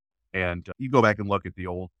 And you go back and look at the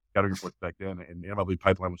old scouting reports back then, and MLB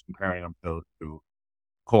Pipeline was comparing him to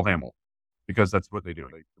Cole Hamel, because that's what they do.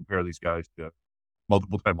 They compare these guys to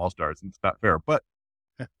multiple-time All-Stars, and it's not fair. But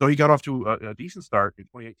so he got off to a decent start in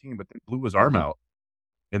 2018, but then blew his arm out.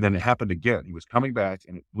 And then it happened again. He was coming back,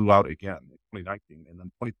 and it blew out again in 2019, and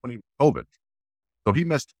then 2020 COVID. So he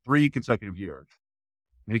missed 3 consecutive years.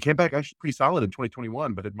 And he came back actually pretty solid in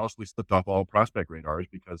 2021, but it mostly slipped off all prospect radars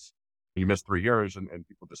because he missed 3 years, and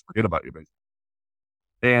people just forget about you, basically.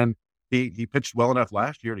 And he pitched well enough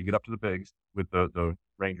last year to get up to the bigs with the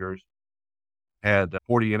Rangers. Had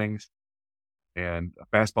 40 innings and a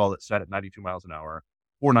fastball that set at 92 miles an hour,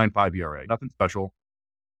 4.95 ERA. Nothing special.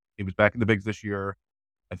 He was back in the bigs this year.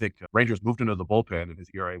 I think Rangers moved into the bullpen, and his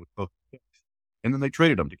ERA was close to 6. And then they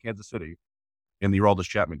traded him to Kansas City in the Aroldis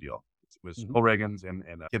Chapman deal. It was Phil Reagans and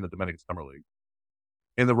in the Dominican Summer League.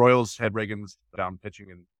 And the Royals had Reagans down pitching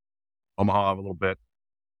in Omaha a little bit.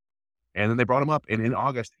 And then they brought him up. And in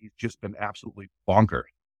August, he's just been absolutely bonkers.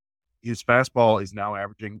 His fastball is now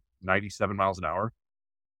averaging 97 miles an hour.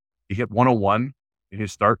 He hit 101 in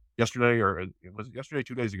his start yesterday, or it was yesterday,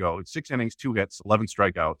 2 days ago. It's 6 innings, 2 hits, 11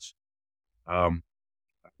 strikeouts.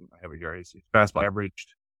 I have it here. His fastball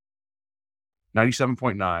averaged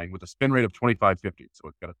 97.9 with a spin rate of 25.50. So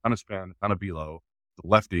it's got a ton of spin, a ton of velo. The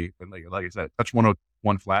lefty, and like I said, touch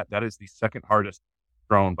 101 flat. That is the second hardest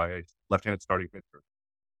thrown by a left-handed starting pitcher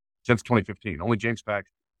since 2015. Only James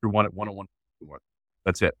Paxton threw one at 101.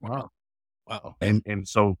 That's it. Wow. And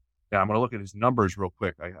so, yeah, I'm going to look at his numbers real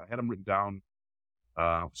quick. I had them written down.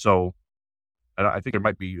 So I think it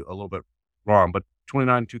might be a little bit wrong, but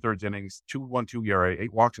 29 2/3 innings, 2.12 ERA,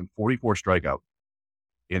 8 walks, and 44 strikeouts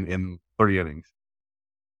in 30 innings.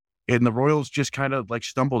 And the Royals just kind of like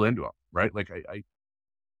stumbled into him, right? Like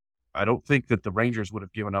I don't think that the Rangers would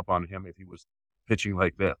have given up on him if he was pitching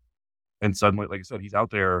like this. And suddenly, like I said, he's out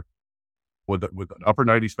there with an upper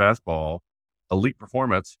 90s fastball, elite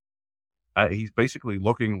performance. He's basically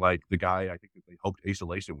looking like the guy I think that they hoped Asa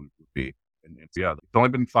Layson would be. And yeah, it's only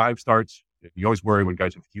been 5 starts. You always worry when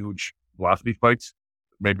guys have huge velocity spikes.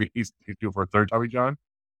 Maybe he's due for a third Tommy John.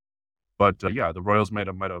 But yeah, the Royals might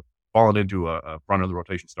have fallen into a front of the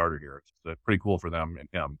rotation starter here. It's pretty cool for them and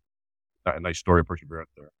him. A nice story of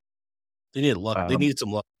perseverance there. They needed luck. They needed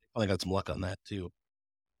some luck. They probably got some luck on that too.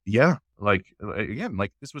 Yeah, like again,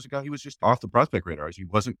 like this was a guy. He was just off the prospect radar. He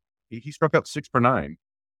wasn't. He struck out 6 per 9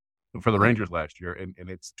 for the Rangers last year, and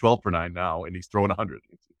it's 12 per 9 now, and he's throwing 100.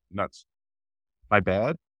 It's nuts. My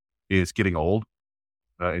bad is getting old.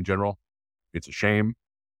 In general, it's a shame.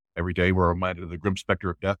 Every day we're reminded of the grim specter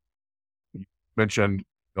of death. You mentioned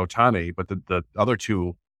Ohtani, but the other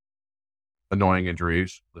 2 annoying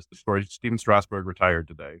injuries. The story: Steven Strasburg retired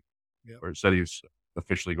today, or it said he's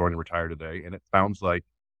officially going to retire today, and it sounds like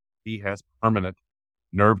he has permanent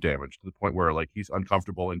nerve damage to the point where like he's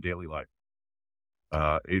uncomfortable in daily life.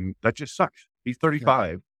 And that just sucks. He's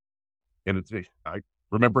 35, and I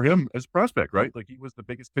remember him as a prospect, right? Like he was the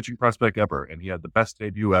biggest pitching prospect ever, and he had the best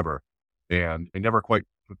debut ever, and they never quite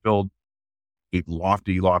fulfilled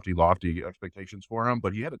lofty expectations for him.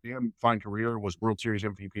 But he had a damn fine career, was World Series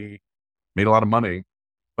MVP, made a lot of money,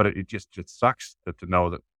 but it just sucks to know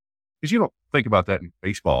that, because you don't think about that in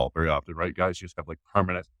baseball very often, right? Guys just have like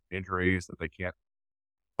permanent injuries that they can't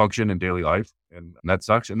function in daily life, and that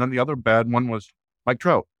sucks. And then the other bad one was Mike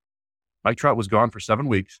Trout. Mike Trout was gone for 7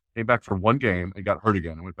 weeks, came back for 1 game, and got hurt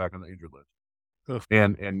again and went back on the injured list. Oof.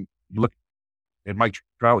 And you look at Mike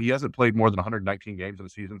Trout, he hasn't played more than 119 games in the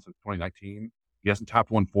season since 2019. He hasn't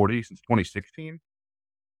topped 140 since 2016.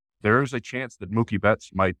 There is a chance that Mookie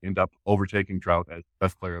Betts might end up overtaking Trout as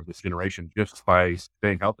best player of this generation just by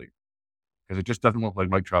staying healthy. Because it just doesn't look like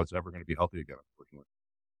Mike Trout's ever going to be healthy again, unfortunately.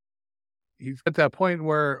 He's at that point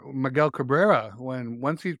where Miguel Cabrera,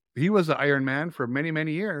 once he was the Iron Man for many,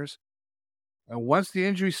 many years, and once the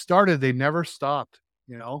injury started, they never stopped.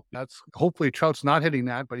 That's hopefully Trout's not hitting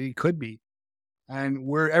that, but he could be. And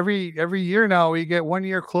we're every year now we get 1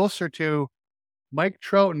 year closer to Mike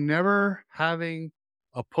Trout never having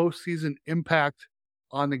a postseason impact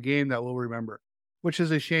on the game that we'll remember, which is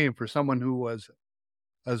a shame for someone who was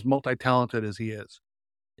as multi-talented as he is.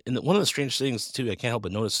 And one of the strange things too, I can't help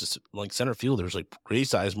but notice is like center fielders like Grady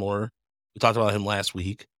Sizemore. We talked about him last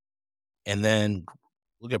week, and then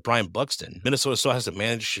look at Brian Buxton. Minnesota still has to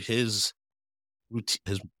manage his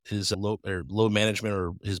load management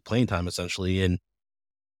or his playing time essentially, and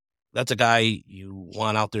that's a guy you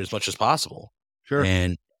want out there as much as possible. Sure.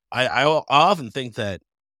 And I often think that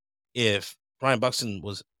if Brian Buxton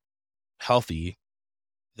was healthy,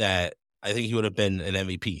 that I think he would have been an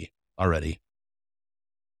MVP already.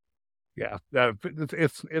 Yeah,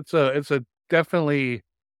 it's a definitely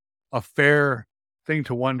a fair thing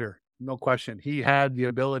to wonder. No question. He had the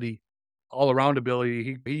ability, all around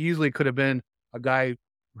ability. He easily could have been a guy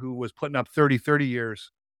who was putting up 30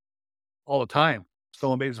 years all the time,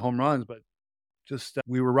 stolen bases, home runs, but just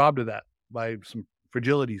we were robbed of that by some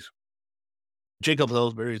fragilities. Jacob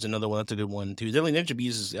Ellsbury is another one. That's a good one too. Dylan Ninjabees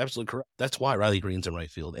is absolutely correct. That's why Riley Green's in right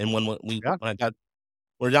field. And when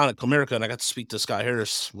we're down at Comerica and I got to speak to Scott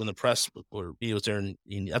Harris when the press or he was there, and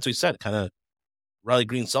that's what he said. Kind of Riley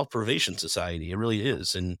Green self-preservation society. It really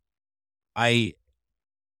is, and it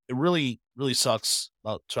really sucks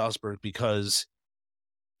about Strasburg because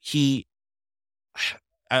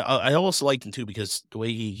I also liked him too because the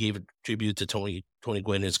way he gave a tribute to Tony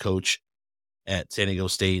Gwynn, his coach at San Diego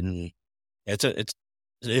State, and it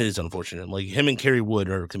is unfortunate. Like him and Kerry Wood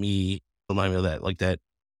are, to me, remind me of that, like that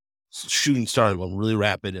shooting star went really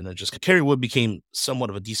rapid, and Kerry Wood became somewhat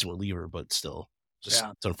of a decent reliever, but still, it's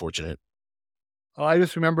unfortunate. Oh, I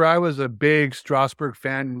just remember I was a big Strasburg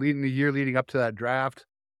fan leading the year leading up to that draft,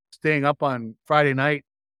 staying up on Friday night.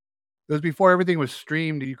 It was before everything was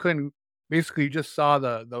streamed. You couldn't, basically you just saw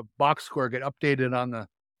the box score get updated on the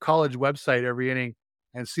college website every inning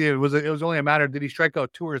and see it was only a matter, did he strike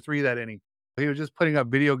out 2 or 3 that inning? He was just putting up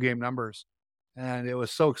video game numbers, and it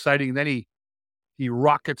was so exciting. Then he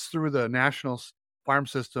rockets through the national farm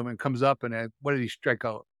system and comes up, and what did he strike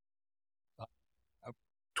out?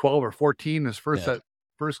 12 or 14 his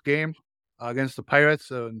first game against the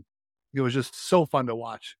Pirates. And it was just so fun to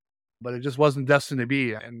watch, but it just wasn't destined to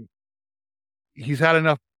be. And he's had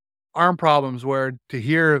enough arm problems where to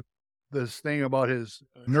hear this thing about his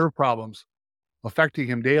nerve problems affecting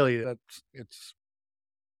him daily,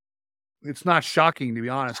 it's not shocking, to be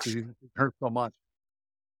honest, because he hurt so much.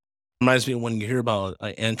 Reminds me of when you hear about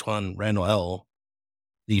Antoine Randall,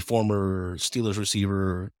 the former Steelers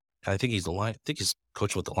receiver. I think he's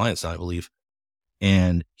coaching with the Lions now, I believe.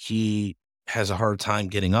 And he has a hard time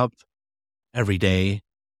getting up every day.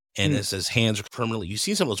 And as his hands are permanently, you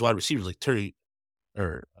see some of those wide receivers like Terry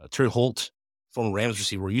Holt, former Rams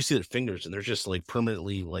receiver, where you see their fingers and they're just like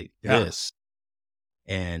permanently like this.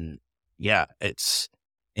 And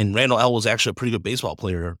and Randall L was actually a pretty good baseball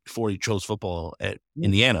player before he chose football at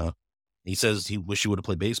Indiana. He says he wished he would have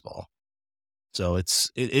played baseball. So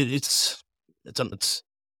it's the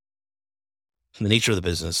nature of the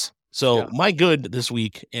business. So my good this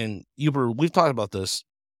week, and Huber, we've talked about this,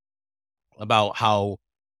 about how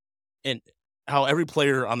every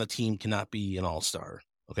player on the team cannot be an all-star.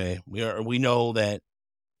 Okay. We know that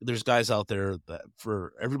there's guys out there that,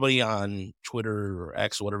 for everybody on Twitter or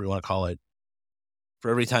X, whatever you want to call it, for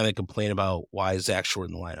every time they complain about why is Zach Short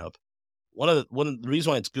in the lineup. One of the reasons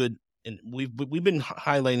why it's good, and we've been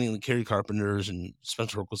highlighting the Kerry Carpenters and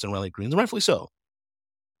Spencer Horquist and Riley Greens, and rightfully so.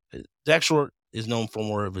 Zach Short is known for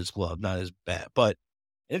more of his glove, not his bat. But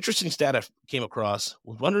an interesting stat I came across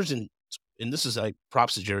with runners in, and this is like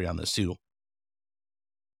props to Jerry on this too.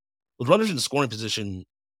 With runners in the scoring position,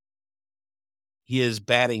 he is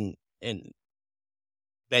batting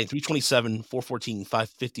 327, 414,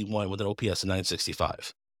 551 with an OPS of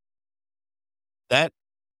 965. That's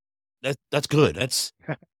good. It's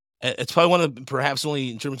probably one of perhaps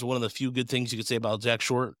only in terms of one of the few good things you could say about Zach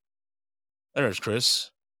Short. There's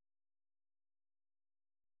Chris.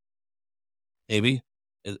 Maybe.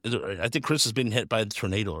 I think Chris has been hit by the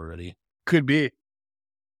tornado already. Could be.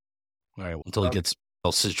 All right, until he gets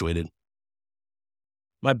all situated.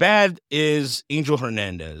 My bad is Angel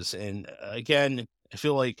Hernandez. And again, I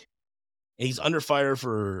feel like he's under fire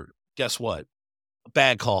for, guess what?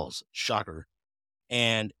 Bad calls. Shocker.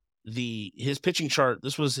 And his pitching chart,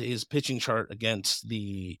 this was his pitching chart against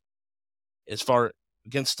the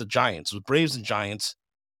Giants, with Braves and Giants.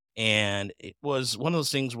 And it was one of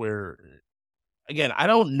those things where, again, I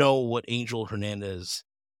don't know what Angel Hernandez,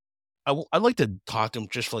 I'd like to talk to him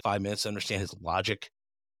just for like 5 minutes to understand his logic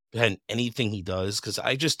behind anything he does, because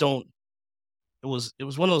I just don't. It was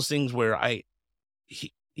one of those things where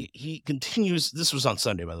he continues. This was on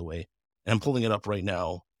Sunday, by the way, and I'm pulling it up right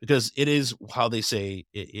now because it is how they say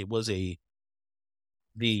it was it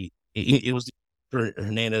was the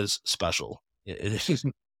Hernandez special.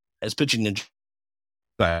 As pitching ninja,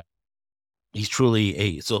 but he's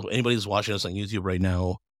truly so if anybody's watching us on YouTube right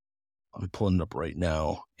now, I'm pulling it up right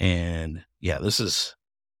now, and this was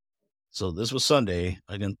Sunday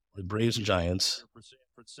against the Braves and Giants.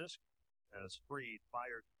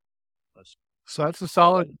 So that's a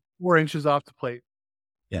solid 4 inches off the plate.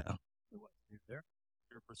 Yeah.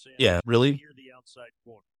 Yeah, really?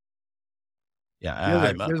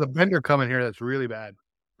 Yeah, there's a bender coming here that's really bad.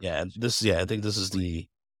 Yeah, I think this is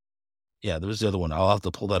there was the other one. I'll have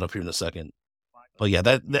to pull that up here in a second. But yeah,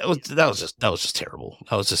 that was just terrible.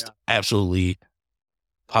 That was just absolutely,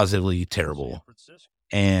 positively terrible.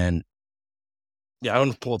 And yeah, I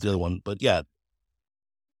want to pull up the other one, but yeah,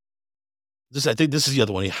 I think this is the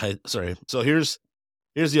other one. Sorry. So here's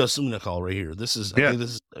the Osuna call right here. This is, I think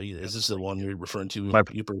this is this the one you're referring to?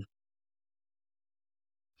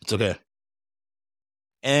 It's okay.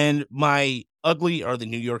 And my ugly are the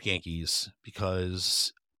New York Yankees,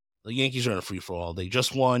 because the Yankees are in a free for all. They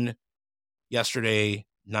just won yesterday,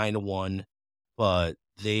 9-1, but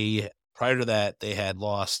prior to that they had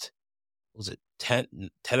lost. Was it 10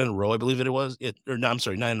 in a row? I believe it was. 9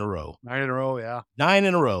 in a row. 9 in a row, yeah. 9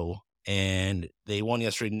 in a row, and they won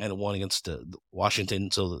yesterday 9-1 against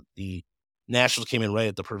Washington. So the Nationals came in right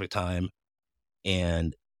at the perfect time,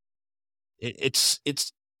 and it's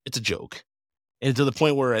a joke. And to the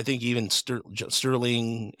point where I think even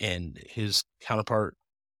Sterling and his counterpart,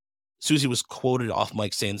 Susie, was quoted off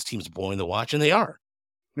mic saying this team's boring to watch, and they are.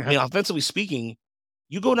 I mean, offensively speaking,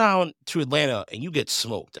 you go down to Atlanta and you get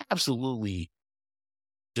smoked. Absolutely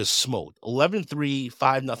just smoked. 11-3,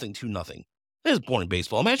 5-0, 2-0. That is boring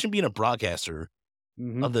baseball. Imagine being a broadcaster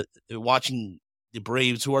of watching the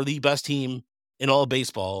Braves, who are the best team in all of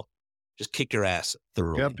baseball, just kick your ass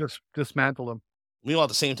thoroughly. Yep, just dismantle them. Meanwhile, at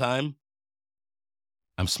the same time,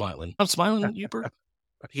 I'm smiling. I'm smiling at you, Bert,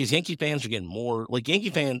 because Yankee fans are getting more. Like,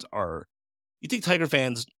 Yankee fans are. You think Tiger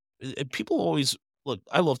fans? People always look.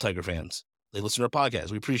 I love Tiger fans. They listen to our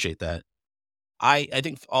podcast. We appreciate that. I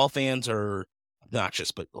think all fans are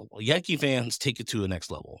obnoxious, but Yankee fans take it to the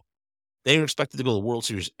next level. They are expected to go to the World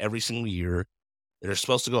Series every single year. They're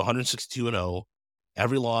supposed to go 162-0.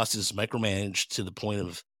 Every loss is micromanaged to the point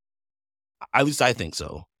of, at least I think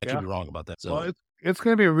so. I could be wrong about that. So. Well, it's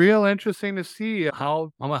going to be real interesting to see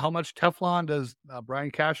how much Teflon does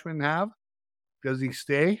Brian Cashman have? Does he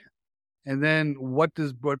stay? And then what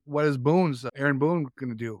is Aaron Boone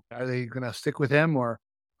going to do? Are they going to stick with him, or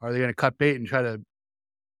are they going to cut bait and try to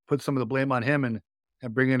put some of the blame on him and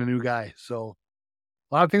bring in a new guy? So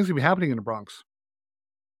a lot of things will be happening in the Bronx.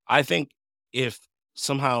 I think if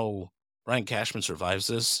somehow Brian Cashman survives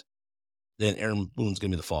this, then Aaron Boone's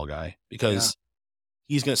going to be the fall guy, because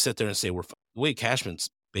he's going to sit there and say, the way Cashman's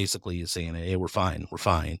basically is saying, hey, we're fine.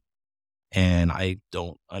 And I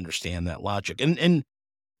don't understand that logic. And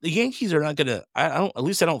the Yankees are not going to, at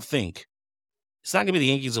least I don't think, it's not going to be the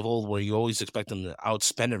Yankees of old where you always expect them to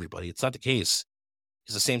outspend everybody. It's not the case.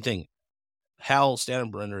 It's the same thing. Hal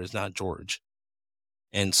Steinbrenner is not George.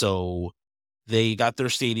 And so they got their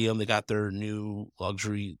stadium, they got their new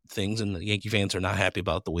luxury things, and the Yankee fans are not happy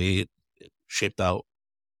about the way it shaped out,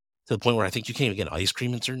 to the point where I think you can't even get ice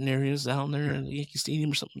cream in certain areas down there in the Yankee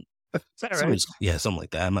Stadium or something. Is that right? Yeah, something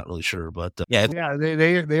like that. I'm not really sure, but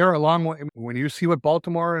they are a long way. When you see what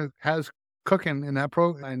Baltimore has cooking in that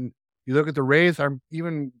program, and you look at the Rays,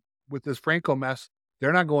 even with this Franco mess,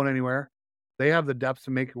 they're not going anywhere. They have the depth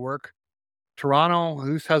to make it work. Toronto, at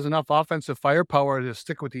least, has enough offensive firepower to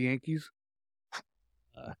stick with the Yankees.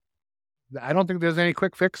 I don't think there's any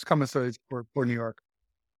quick fix coming for New York.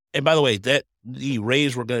 And by the way, that the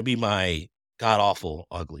Rays were going to be my god-awful,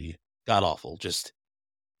 ugly, god-awful. Just,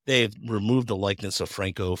 they've removed the likeness of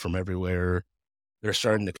Franco from everywhere. They're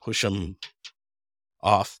starting to push him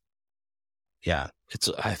off. Yeah,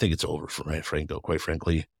 I think it's over for Franco, quite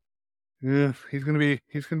frankly. Yeah, he's gonna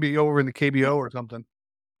be over in the KBO or something.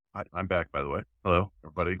 I'm back, by the way. Hello,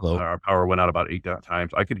 everybody. Hello. Our power went out about 8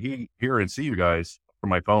 times. I could hear and see you guys from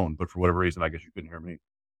my phone, but for whatever reason, I guess you couldn't hear me.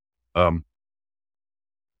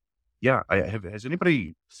 Yeah, has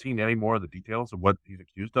anybody seen any more of the details of what he's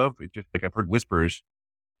accused of? It's just like I've heard whispers,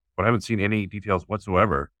 but I haven't seen any details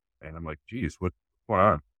whatsoever. And I'm like, geez, what's going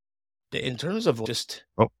on? In terms of just...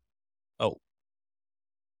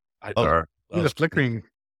 He's a flickering.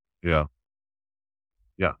 Yeah.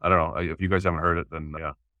 Yeah, I don't know. If you guys haven't heard it, then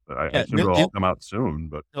yeah. I assume it'll all come out soon.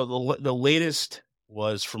 But no, the latest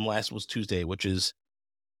was from was Tuesday, which is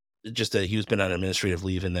just that he's been on administrative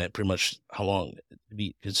leave, and that pretty much how long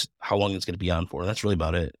it's going to be on for. That's really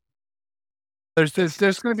about it. There's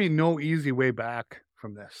going to be no easy way back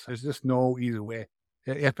from this. There's just no easy way.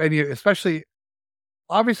 If any, especially,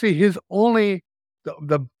 obviously, his only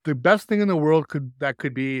the best thing in the world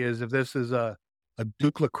could be is if this is a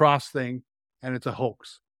Duke lacrosse thing and it's a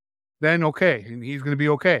hoax, then okay, and he's going to be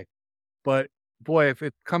okay. But boy, if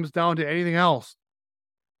it comes down to anything else,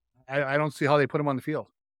 I don't see how they put him on the field.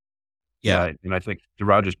 Yeah, and I think to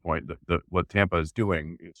Roger's point, what Tampa is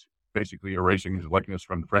doing is basically erasing his likeness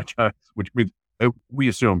from the franchise, which means we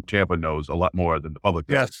assume Tampa knows a lot more than the public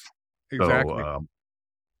does. Yes, exactly. So,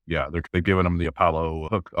 they've given him the Apollo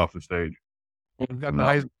hook off the stage.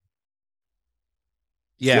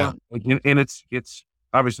 Yeah. And it's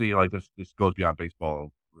obviously like this goes beyond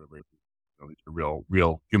baseball. These are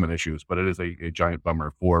real human issues, but it is a giant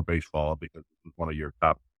bummer for baseball because it's one of your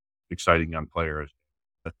top exciting young players.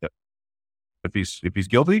 If he's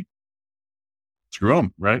guilty, screw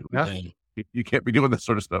him, right? Yeah. You can't be doing this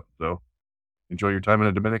sort of stuff. So enjoy your time in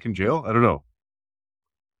a Dominican jail. I don't know.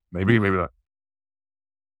 Maybe not.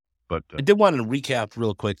 But I did want to recap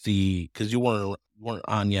real quick because you weren't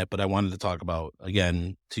on yet, but I wanted to talk about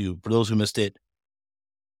again for those who missed it,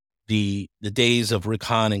 the days of Rick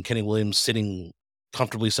Hahn and Kenny Williams sitting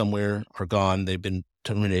comfortably somewhere are gone. They've been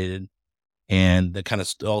terminated, and that kind of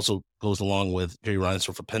also goes along with Jerry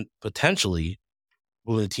Reinsdorf potentially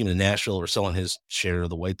moving the team to Nashville or selling his share of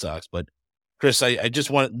the White Sox. But Chris, I just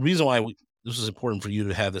want reason why this was important for you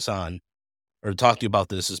to have this on or to talk to you about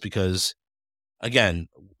this is because, again,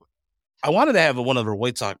 I wanted to have one of our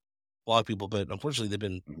White Sox blog people, but unfortunately they've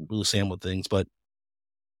been really Sam with things. But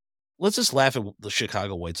let's just laugh at the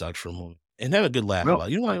Chicago White Sox for a moment and have a good laugh about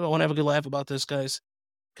it. You know why I want to have a good laugh about this, guys?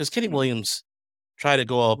 Because Kenny Williams tried to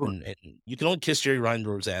go up and you can only kiss Jerry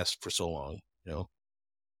Reinsdorf's ass for so long, you know.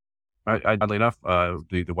 Oddly enough,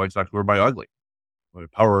 the White Sox were my ugly. My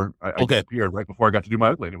power. I appeared right before I got to do my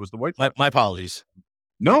ugly, and it was the White Sox. My apologies.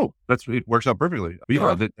 No, it works out perfectly.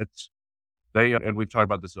 But they and we've talked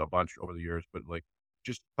about this a bunch over the years, but like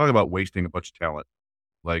just talk about wasting a bunch of talent.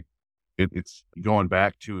 Like it's going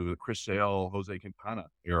back to the Chris Sale, Jose Quintana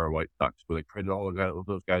era White Sox, where they traded all of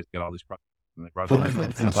those guys to get all these products. And they brought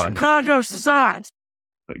Chicago sucks.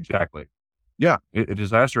 Exactly. Yeah, a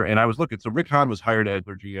disaster. And I was looking. So Rick Hahn was hired as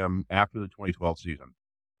their GM after the 2012 season.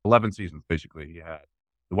 11 seasons, basically, he had.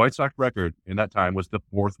 The White Sox record in that time was the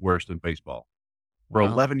fourth worst in baseball. For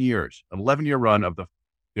 11 years. An 11-year run of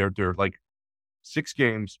they're like 6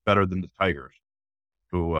 games better than the Tigers,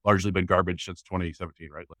 who largely been garbage since 2017,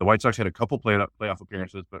 right? The White Sox had a couple playoff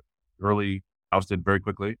appearances, but early ousted very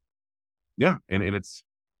quickly. Yeah, and it's,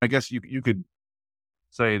 I guess you could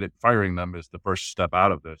say that firing them is the first step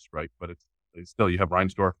out of this, right? But it's still, you have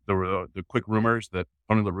Reinsdorf. There were the quick rumors that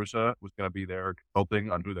Tony La Russa was going to be there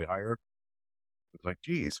consulting on who they hire. It's like,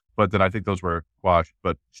 geez. But then I think those were quashed.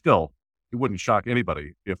 But still, it wouldn't shock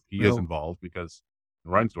anybody if he is involved because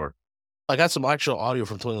Reinsdorf. I got some actual audio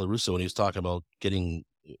from Tony La Russa when he was talking about getting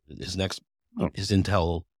his next, his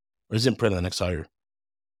intel or his imprint on the next hire.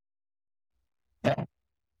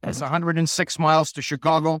 It's 106 miles to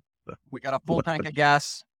Chicago. We got a full tank of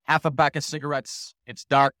gas, half a pack of cigarettes. It's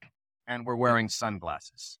dark, and we're wearing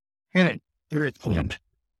sunglasses. Hit it. Here it's planned.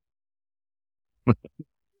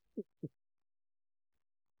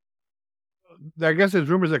 I guess there's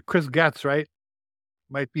rumors that Chris Getz, right,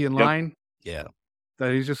 might be in line. Yeah.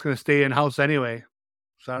 That he's just going to stay in-house anyway.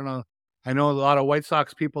 So I don't know. I know a lot of White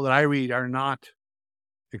Sox people that I read are not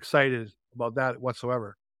excited about that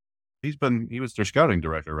whatsoever. He was their scouting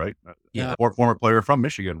director, right? Yeah. Or former player from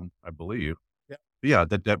Michigan, I believe. Yeah. Yeah,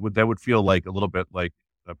 that would feel like a little bit like,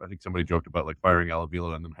 I think somebody joked about like firing Al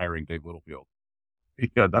Avila and then hiring Dave Littlefield.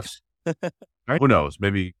 Yeah, that's who knows?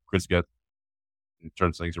 Maybe Chris Getz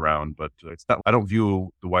turns things around, but it's not. I don't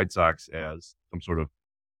view the White Sox as some sort of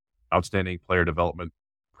outstanding player development,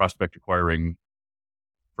 prospect acquiring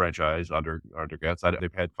franchise under Getz.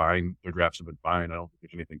 They've had fine. Their drafts have been fine. I don't think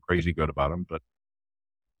there's anything crazy good about them, but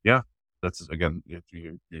yeah, that's again, you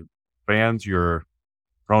fans, you're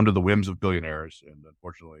prone to the whims of billionaires, and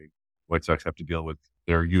unfortunately, White Sox have to deal with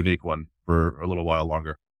their unique one for a little while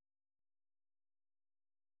longer.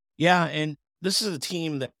 Yeah, and this is a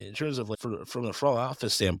team that, in terms of like from the front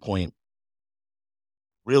office standpoint,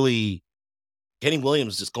 really, Kenny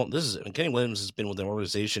Williams Kenny Williams has been with the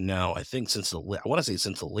organization now, I think since the late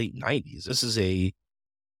 90s. This is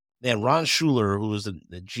Ron Schuler, who was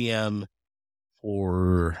the GM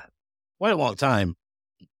for quite a long time,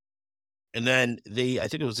 and then I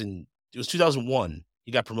think it was 2001.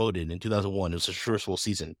 He got promoted in 2001. It was his first full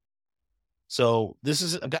season. So this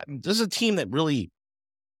is a team that really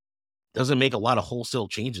doesn't make a lot of wholesale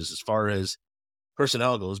changes as far as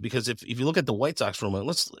personnel goes. Because if you look at the White Sox for a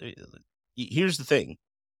moment, here's the thing.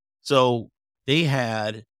 So they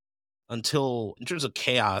had until, in terms of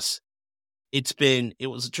chaos, it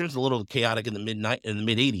was in terms of a little chaotic in the mid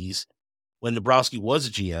 80s when Dabrowski was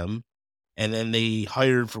a GM, and then they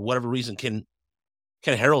hired, for whatever reason, Ken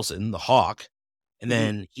Harrelson, the Hawk. And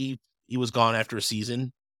then he was gone after a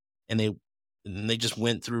season, and they just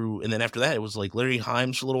went through. And then after that, it was like Larry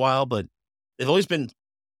Himes for a little while, but they've always been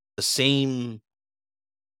the same.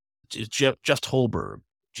 Jeff Tolberg,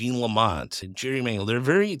 Gene Lamont and Jerry Manuel. They're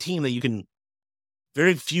very team that you can,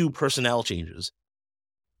 very few personnel changes.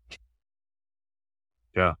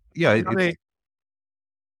 Yeah. Yeah. Go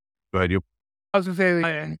ahead, you. I was going to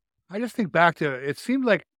say, I just think back to it seemed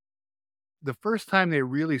like the first time they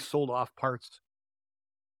really sold off parts,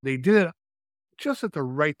 they did it just at the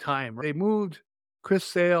right time. They moved Chris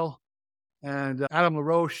Sale and Adam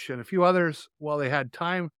LaRoche and a few others while they had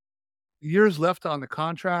time, years left on the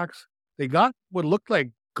contracts. They got what looked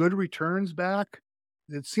like good returns back.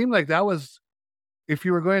 It seemed like that was, if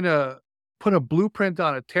you were going to put a blueprint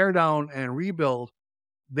on a teardown and rebuild,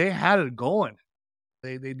 they had it going.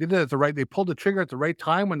 They did it they pulled the trigger at the right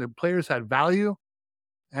time when the players had value.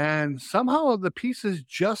 And somehow the pieces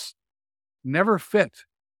just never fit,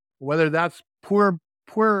 whether that's poor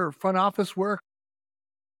front office work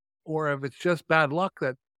or if it's just bad luck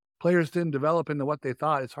that players didn't develop into what they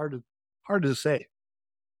thought. It's hard to say.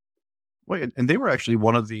 Well, and they were actually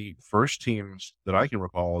one of the first teams that I can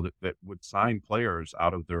recall that would sign players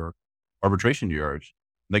out of their arbitration years.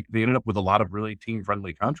 They ended up with a lot of really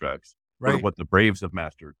team-friendly contracts, right? What the Braves have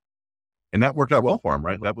mastered. And that worked out well for them,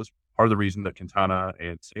 right? That was part of the reason that Quintana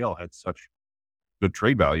and Sale had such good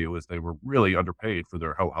trade value, is they were really underpaid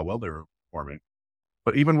for how well they were performing.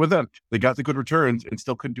 But even with them, they got the good returns and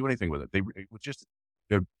still couldn't do anything with it. It was just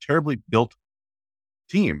a terribly built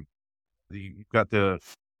team.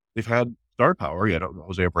 They've had star power. You had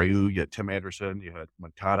Jose Abreu, you had Tim Anderson, you had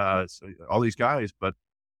Moncada, all these guys, but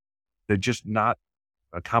they're just not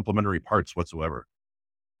complementary parts whatsoever.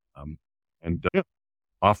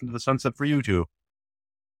 Off into the sunset for you two.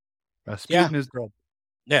 Sputin is dead.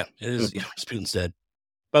 Yeah, it is. Yeah, Sputin's dead.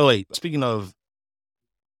 By the way, speaking of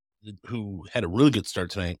who had a really good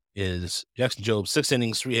start tonight, is Jackson Jobe. 6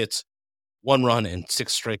 innings, 3 hits, 1 run, and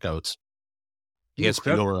 6 strikeouts. Does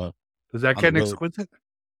that get exquisite?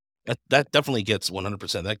 That definitely gets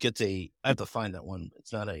 100%. That gets I have to find that one.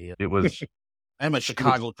 It's not a. It was. I had my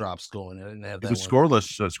Chicago drops going. I didn't have that. It was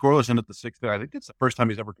scoreless. Scoreless in at the 6th inning. I think it's the first time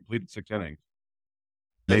he's ever completed 6 innings.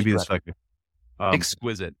 Maybe the second.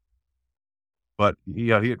 Exquisite. But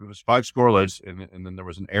it was 5 scoreless, and then there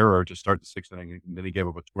was an error to start the 6th inning, and then he gave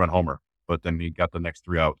up a 2-run homer. But then he got the next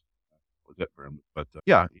 3 out. That was it for him. But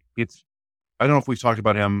it's. I don't know if we've talked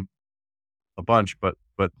about him a bunch, but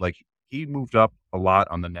like he moved up a lot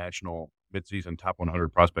on the national midseason top 100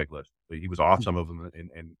 prospect list. He was off some of them,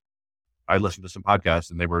 and I listened to some podcasts,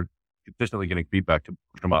 and they were consistently getting feedback to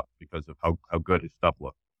push him up because of how good his stuff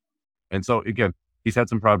looked. And so again, he's had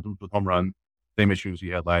some problems with home run, same issues he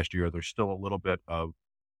had last year. There's still a little bit of,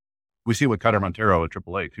 we see with Cutter Montero at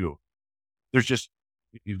AAA too. There's just,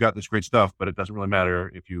 you've got this great stuff, but it doesn't really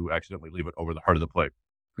matter if you accidentally leave it over the heart of the plate.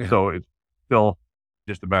 Yeah. So it's still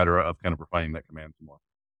just a matter of kind of refining that command some more.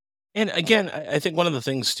 And again, I think one of the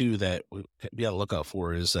things too that we be on the lookout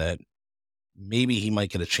for is that maybe he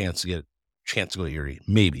might get a chance to go to Erie.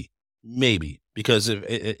 Maybe because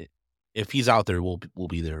if he's out there, we'll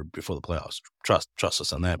be there before the playoffs. Trust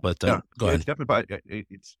us on that. But go ahead. It's definitely,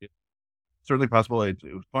 it's certainly possible. It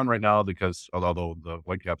was fun right now because although the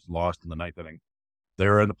Whitecaps lost in the 9th inning,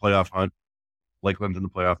 they're in the playoff hunt. Lakeland's in the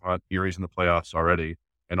playoff hunt. Erie's in the playoffs already,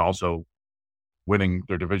 and also winning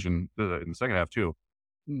their division in the second half too.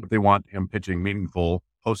 But they want him pitching meaningful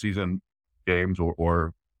postseason games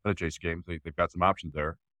or chase games. They've got some options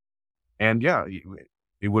there. And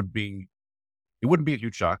it wouldn't be a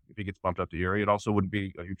huge shock if he gets bumped up to Erie. It also wouldn't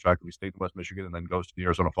be a huge shock if he stayed in West Michigan and then goes to the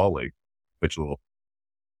Arizona Fall League, pitch a little.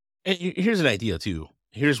 And here's an idea too.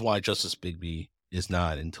 Here's why Justice Bigbie is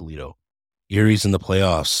not in Toledo. Erie's in the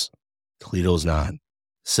playoffs. Toledo's not.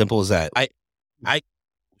 Simple as that.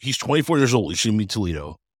 He's 24 years old. He shouldn't be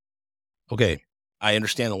Toledo. Okay, I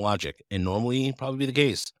understand the logic, and normally probably be the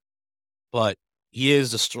case, but he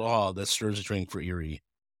is the straw that stirs the drink for Erie,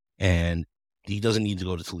 and he doesn't need to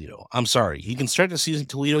go to Toledo. I'm sorry. He can start the season in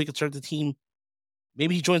Toledo. He can start the team.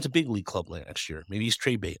 Maybe he joins a big league club next year. Maybe he's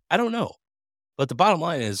trade bait. I don't know. But the bottom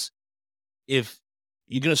line is, if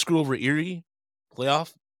you're going to screw over Erie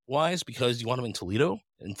playoff-wise because you want him in Toledo,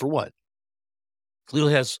 and for what? Toledo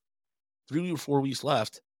has 3 or 4 weeks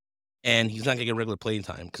left, and he's not going to get regular playing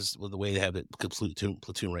time because of the way they have it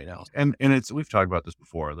platoon right now. And we've talked about this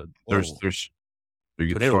before. That there's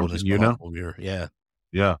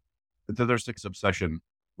yeah. There's this obsession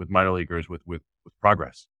with minor leaguers with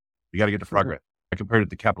progress. You got to get to progress. I compared it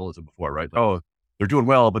to capitalism before, right? Oh, they're doing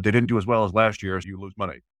well, but they didn't do as well as last year, so you lose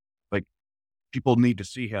money. Like, people need to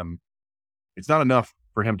see him. It's not enough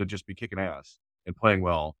for him to just be kicking ass and playing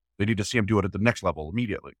well. They need to see him do it at the next level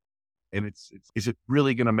immediately. And is it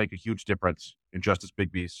really going to make a huge difference in Justice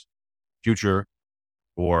Bigbie's future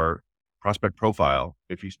or prospect profile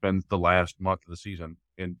if he spends the last month of the season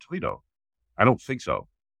in Toledo? I don't think so.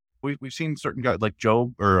 We've seen certain guys like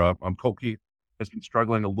Joe or Colt Keith has been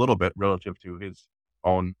struggling a little bit relative to his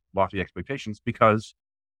own lofty expectations because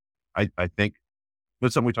I think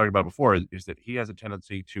that's something we talked about before is that he has a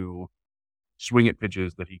tendency to swing at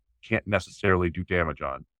pitches that he can't necessarily do damage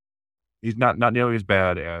on. He's not nearly as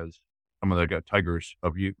bad as some of the Tigers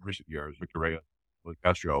of recent years, Victor Reyes, with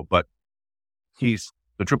Castro, but the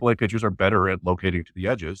AAA pitchers are better at locating to the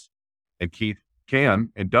edges, and Keith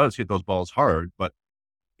can and does hit those balls hard, but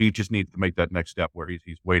he just needs to make that next step where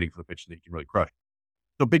he's waiting for the pitch that he can really crush.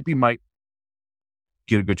 So Bigby might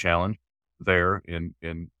get a good challenge there in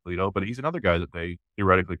Toledo, but he's another guy that they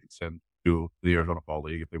theoretically could send to the Arizona Fall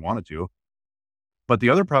League if they wanted to. But the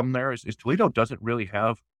other problem there is Toledo doesn't really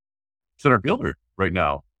have center fielder right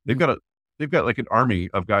now. They've got like an army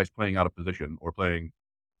of guys playing out of position or playing.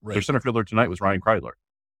 Right. Their center fielder tonight was Ryan Kreidler.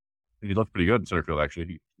 And he looked pretty good in center field, actually.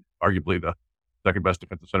 He's arguably the second best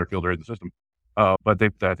defensive center fielder in the system. But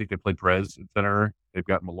I think they played Perez in center. They've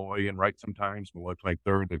got Malloy in right sometimes. Malloy playing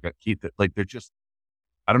third. They've got Keith. They're just,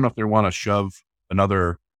 I don't know if they want to shove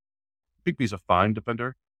another. Bigby's a fine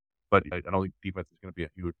defender, but I don't think defense is going to be a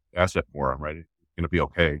huge asset for him, right? It's going to be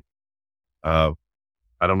okay.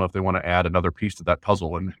 I don't know if they want to add another piece to that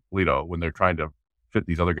puzzle in Toledo when they're trying to fit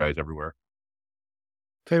these other guys everywhere.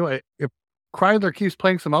 Tell you what, if Kreidler keeps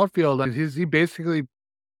playing some outfield, is he basically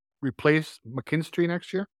replace McKinstry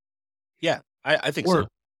next year? Yeah, I think so.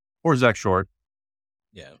 Or Zach Short.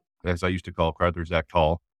 Yeah. As I used to call Kreidler, Zach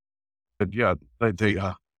Tall. But yeah,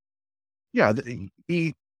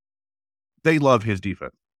 they love his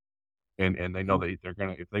defense. And they know that they're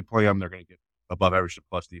going to, if they play him, they're going to get above average to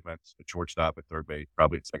plus defense at shortstop, at third base,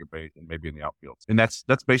 probably at second base, and maybe in the outfield. And that's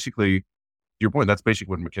basically, to your point, that's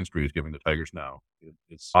basically what McKinstry is giving the Tigers now.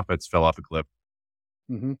 His offense fell off a cliff.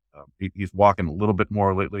 Mm-hmm. He's walking a little bit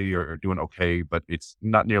more lately or doing okay, but it's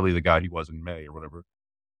not nearly the guy he was in May or whatever.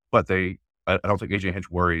 But I don't think AJ Hinch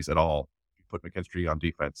worries at all. If you put McKinstry on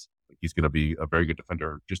defense, he's going to be a very good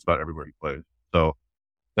defender just about everywhere he plays. So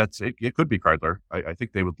that's it. It could be Kreidler. I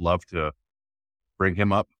think they would love to bring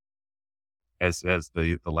him up as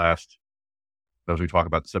the last, as we talk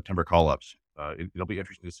about the September call-ups. It'll be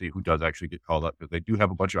interesting to see who does actually get called up because they do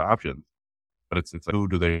have a bunch of options, but it's like, who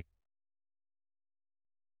do they?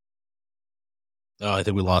 Oh, I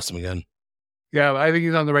think we lost him again. Yeah, I think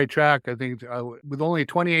he's on the right track. I think with only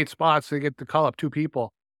 28 spots, they get to call up 2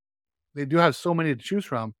 people. They do have so many to choose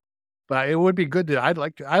from, but it would be good to. I'm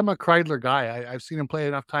a Kreidler guy. I've seen him play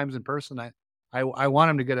enough times in person. I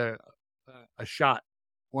want him to get a shot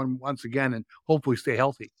once again and hopefully stay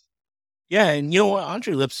healthy. Yeah, and you know what?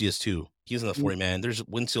 Andre Lipsius too. He's in the 40-man. There's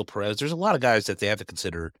Winfield Perez. There's a lot of guys that they have to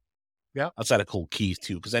consider. Yeah, outside of Colt Keith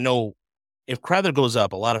too, because I know if Kreidler goes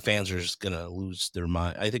up, a lot of fans are just gonna lose their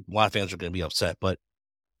mind. I think a lot of fans are gonna be upset, but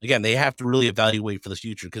again, they have to really evaluate for the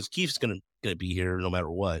future because Keith's gonna be here no matter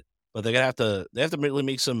what. But they have to really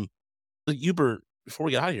make some. Hubert, before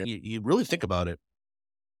we get out of here, you really think about it.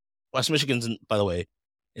 West Michigan's, by the way,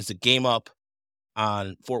 is the game up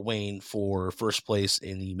on Fort Wayne for first place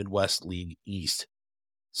in the Midwest League East.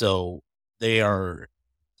 So they're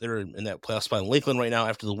in that playoff spot in Lakeland right now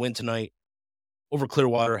after the win tonight over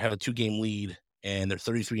Clearwater, have a 2-game lead, and they're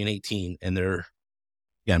 33-18, and they're,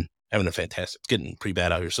 again, having a fantastic, it's getting pretty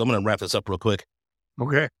bad out here. So I'm going to wrap this up real quick.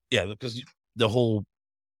 Okay. Yeah, because the whole,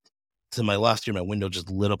 to my last year, my window just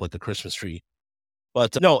lit up like a Christmas tree.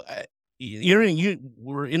 But no,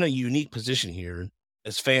 we're in a unique position here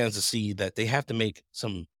as fans to see that they have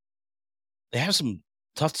some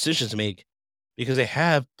tough decisions to make because they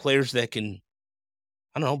have players that can,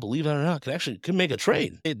 I don't know, believe it or not, can make a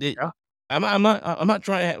trade. Yeah. I'm not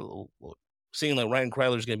trying to saying like Ryan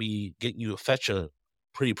Kreidler is going to be getting you fetch a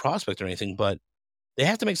pretty prospect or anything, but they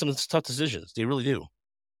have to make some tough decisions. They really do.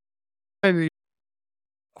 And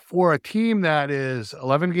for a team that is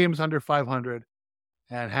 11 games under 500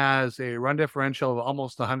 and has a run differential of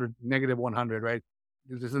almost negative 100, right?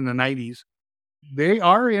 This is in the 90s. They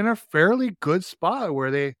are in a fairly good spot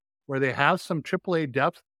where they have some AAA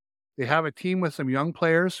depth. They have a team with some young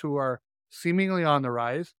players who are seemingly on the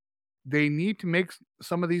rise. They need to make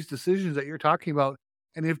some of these decisions that you're talking about.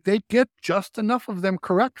 And if they get just enough of them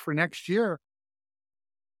correct for next year,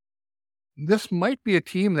 this might be a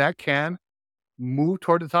team that can move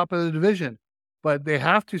toward the top of the division. But they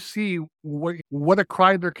have to see what a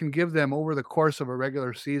Kreidler can give them over the course of a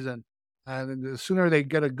regular season. And the sooner they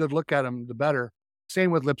get a good look at him, the better. Same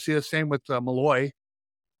with Lipsius, same with Malloy.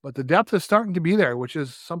 But the depth is starting to be there, which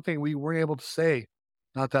is something we weren't able to say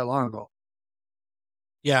not that long ago.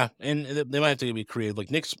 Yeah, and they might have to be creative.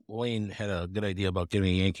 Like Nick Lane had a good idea about getting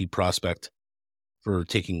a Yankee prospect for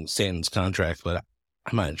taking Stanton's contract, but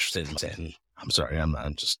I'm not interested in Stanton. I'm sorry. I'm not.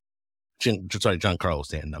 I'm just sorry, Giancarlo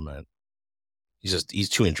Stanton. I'm not. He's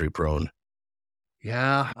too injury prone.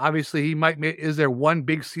 Yeah, obviously he might. Is there one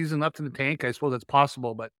big season left in the tank? I suppose that's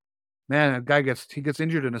possible, but man, a guy gets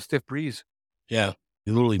injured in a stiff breeze. Yeah,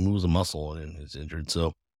 he literally moves a muscle and is injured.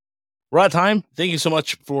 So we're out of time. Thank you so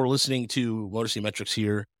much for listening to Motor City Metrics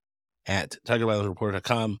here at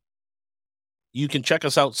TigerWildReport.com. You can check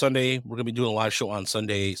us out Sunday. We're going to be doing a live show on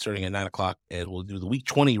Sunday starting at 9 o'clock, and we'll do the Week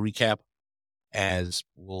 20 recap as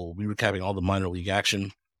we'll be recapping all the minor league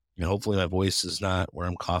action. And hopefully my voice is not where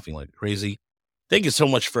I'm coughing like crazy. Thank you so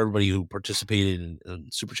much for everybody who participated in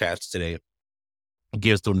Super Chats today and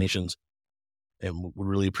gave us donations. And we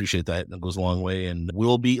really appreciate that. That goes a long way. And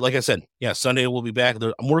we'll be, like I said, Sunday we'll be back.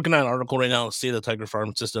 I'm working on an article right now on the state of the Tiger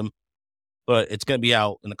Farm system, but it's going to be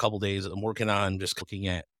out in a couple days. I'm working on just looking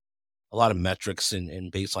at a lot of metrics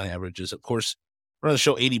and baseline averages. Of course, we're on the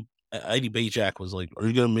show. 80 Bajak was like, are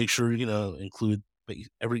you going to make sure you're going to include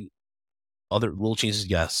every other rule changes?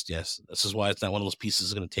 Yes. This is why it's not one of those pieces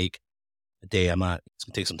that's going to take a day. It's going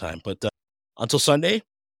to take some time. But until Sunday,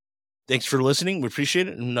 thanks for listening. We appreciate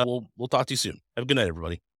it. And we'll talk to you soon. Have a good night,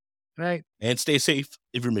 everybody. Good night. And stay safe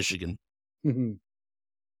if you're Michigan. No,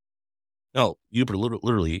 you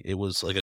literally, it was like